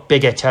 We've got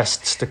bigger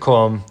tests to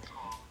come.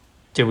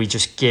 Do we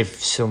just give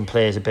some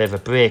players a bit of a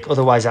break?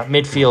 Otherwise, at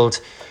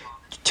midfield,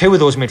 two of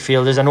those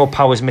midfielders, I know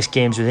Powers missed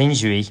games with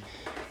injury.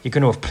 You're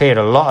going to have played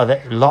a lot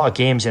of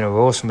games in a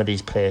row, some of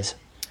these players.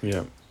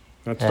 Yeah,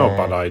 that's not a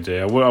bad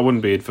idea. I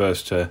wouldn't be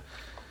adverse to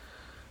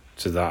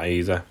that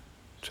either,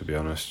 to be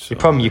honest. The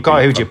problem you've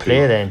got, who do you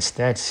play there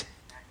instead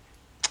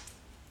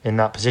in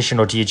that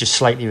position? Or do you just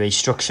slightly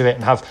restructure it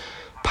and have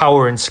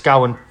Power and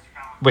Scowen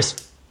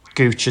with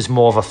Gooch as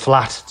more of a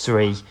flat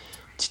three?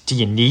 Do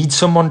you need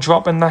someone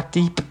dropping that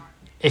deep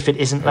if it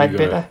isn't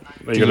Ledbetter?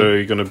 Are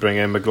you going to bring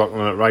in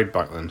McLaughlin at right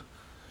back then?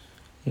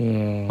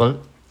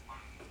 Well,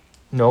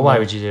 no, why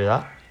would you do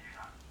that?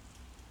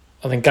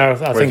 I think Gareth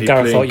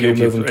thought you were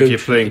moving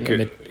Gooch.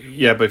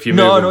 Yeah, but if you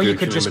you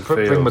could just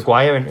bring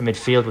Maguire into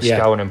midfield with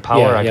Scowen and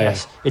Power, I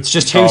guess. It's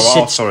just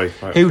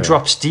who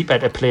drops deeper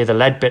to play the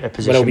Ledbetter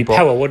position. Well, it would be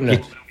Power, wouldn't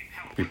it?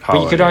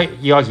 But you could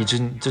argue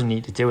doesn't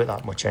need to do it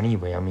that much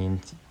anyway. I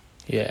mean,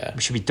 yeah,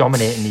 we should be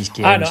dominating these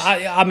games.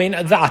 I mean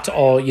that,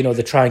 or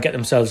they try and get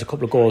themselves a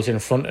couple of goals in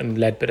front, and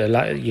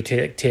Ledbetter, you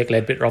take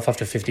Ledbetter off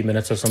after 50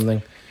 minutes or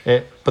something.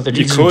 But they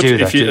didn't do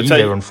that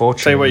either,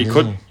 unfortunately.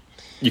 Tell you what,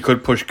 you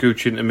could push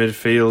Gooch into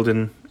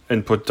midfield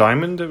and put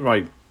Diamond at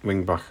right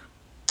wing back.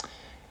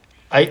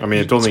 I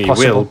mean, I don't think he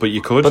will, but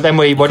you could. But then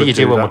what do you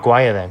do with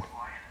Maguire then?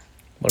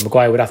 Well,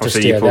 Maguire would have to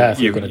stay there if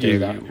you're going to do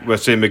that. We're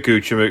saying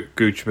Gooch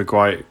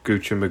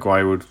and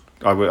Maguire would.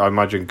 I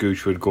imagine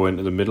Gooch would go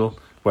into the middle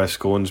where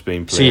Scone's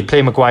being played. So you'd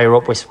play Maguire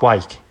up with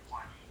White?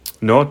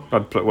 No,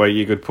 where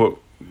you could put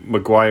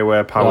Maguire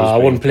where Powers. I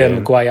wouldn't play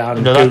Maguire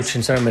and Gooch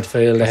in centre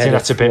midfield. I think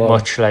that's a bit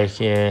much.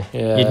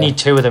 You'd need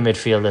two of the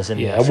midfielders in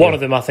there. One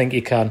of them I think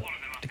you can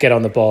to get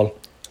on the ball.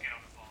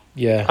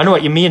 Yeah, I know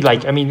what you mean.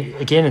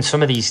 Again, in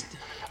some of these,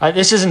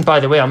 This isn't, by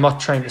the way, I'm not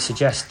trying to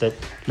suggest that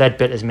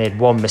Ledbetter's made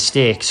one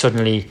mistake,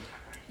 suddenly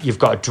you've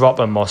got to drop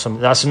him or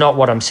something. That's not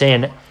what I'm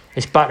saying.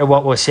 It's back to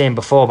what we were saying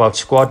before about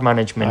squad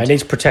management. He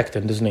needs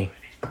protecting, doesn't he?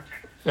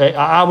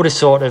 I would have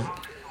thought of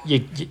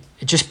you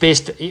just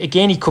based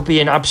again. He could be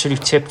in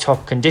absolute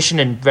tip-top condition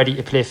and ready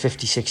to play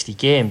 50, 60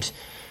 games,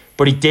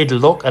 but he did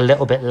look a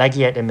little bit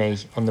leggier to me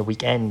on the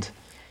weekend.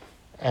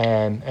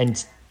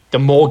 And the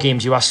more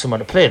games you ask someone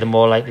to play, the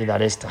more likely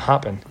that is to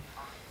happen.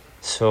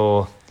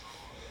 So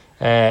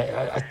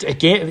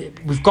again,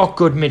 we've got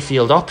good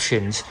midfield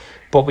options,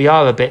 but we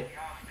are a bit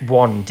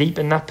one deep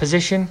in that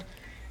position.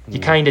 You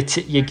kind of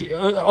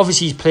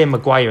obviously he's playing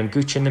Maguire and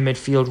Gooch in the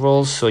midfield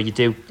roles, so you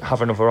do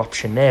have another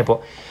option there.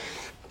 But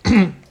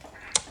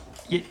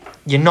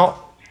you're not.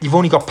 You've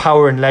only got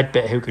Power and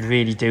Ledbetter who could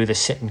really do the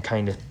sitting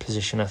kind of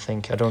position. I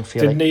think. I don't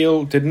feel.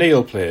 Did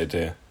Neil play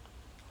today?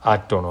 I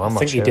don't know. I'm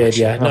not sure. I think he did.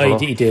 Yeah. No,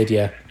 he did.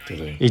 Yeah. Did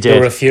he? He did.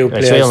 There were a few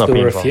players. So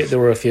there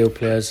were a few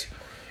players.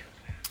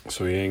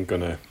 So he ain't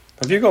gonna.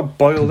 Have you got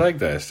boiled egg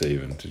there,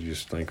 Stephen? Did you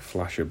just like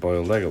flash a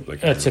boiled egg up the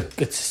camera?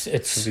 It's.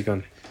 Has he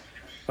gone?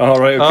 Oh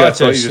right, okay. I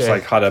thought you just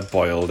like had a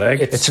boiled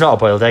egg. It's not a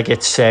boiled egg.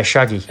 It's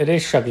Shaggy. It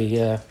is Shaggy.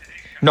 Yeah.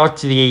 Not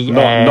the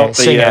not the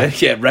singer.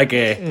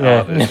 Reggae.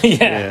 Yeah.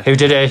 Yeah.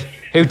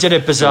 Who did a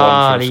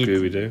bizarre?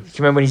 Scooby-Doo. Do you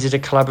remember when he did a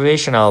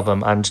collaboration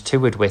album and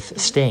toured with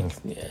Sting?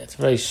 Yeah, it's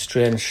a very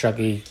strange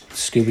Shaggy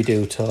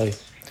Scooby-Doo toy.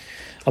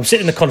 I'm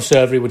sitting in the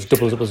conservatory, which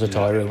doubles up as a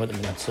toy room at the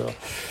minute. So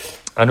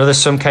I know there's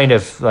some kind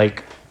of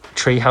like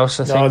treehouse.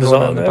 I think.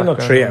 No, there's not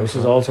treehouse.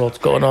 There's all sorts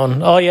going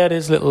on. Oh yeah, it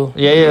is little.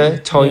 Yeah,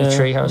 toy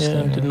treehouse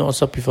thing. Didn't notice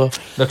that before.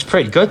 Looks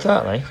pretty good,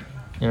 that, like,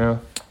 you know,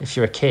 if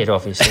you're a kid,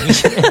 obviously.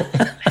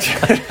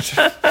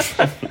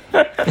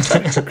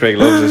 Craig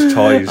loves his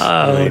toys.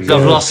 I've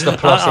lost the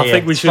plot here. I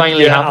think we should.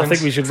 Finally happened. I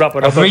think we should wrap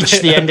it up. I've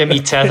reached the end of me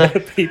tether.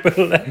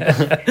 People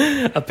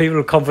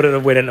are confident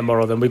of winning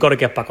tomorrow. Then we've got to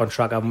get back on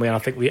track, haven't we? And I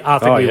think we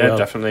will.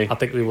 Definitely. I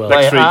think we will.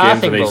 Next 3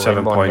 games, we we'll need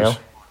 7 points.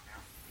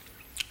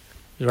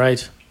 You're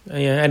right.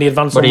 Yeah. Any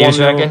advance What on do you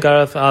 1-0, reckon?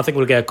 Gareth? I think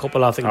we'll get a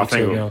couple. I think we'll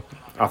 2-0.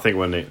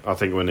 I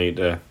think we need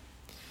to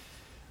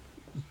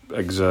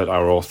exert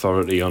our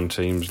authority on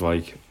teams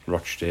like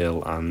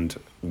Rochdale and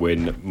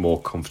win more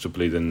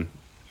comfortably than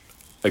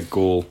a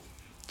goal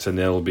to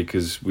nil,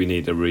 because we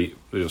need to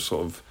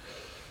sort of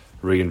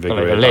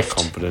reinvigorate that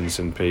confidence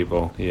in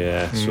people.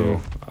 Yeah,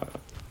 so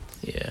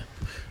yeah,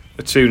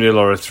 a 2-0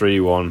 or a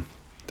 3-1,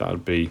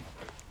 I'd be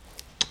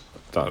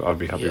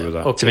happy with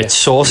that. Okay. It's a bit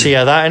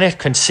saucier, that, isn't it?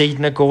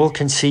 Conceding a goal,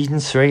 conceding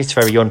 3. It's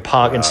very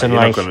un-Parkinson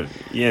like.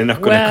 You're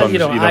not going to. You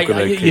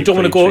don't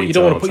want to go. You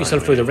don't want to put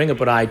yourself through the ringer,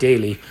 but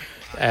ideally,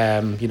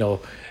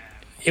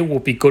 it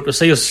would be good to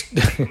see us.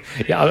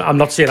 I'm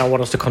not saying I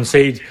want us to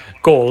concede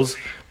goals,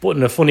 but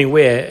in a funny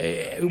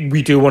way,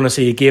 we do want to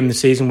see a game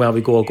this season where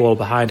we go a goal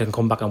behind and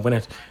come back and win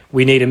it.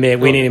 We need to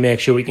make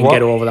sure we can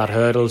get over that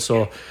hurdle.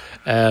 So.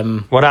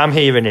 What I'm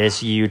hearing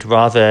is you'd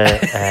rather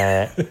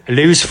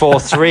lose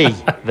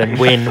 4-3 than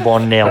win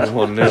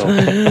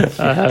 1-0.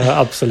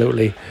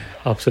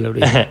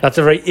 Absolutely. That's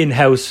a very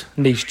in-house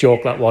niche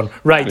joke, that one.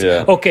 Right,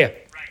 yeah. Okay.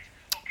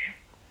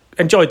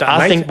 Enjoyed that,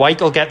 I think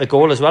White will get the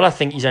goal as well. I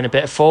think he's in a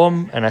bit of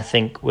form, and I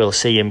think we'll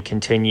see him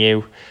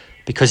continue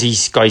because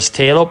he's got his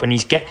tail up and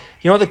you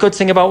know what the good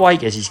thing about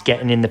White is? He's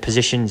getting in the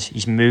positions.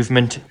 His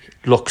movement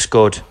looks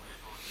good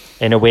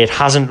in a way it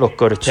hasn't looked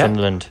good at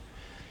Sunderland.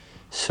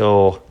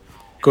 So...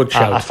 Good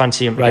shout. I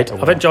fancy him. Right,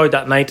 I've enjoyed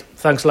that night.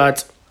 Thanks,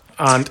 lads,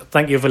 and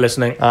thank you for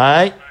listening. All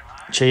right,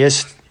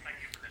 cheers.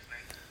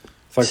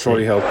 Thanks for all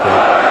your help,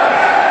 Paul.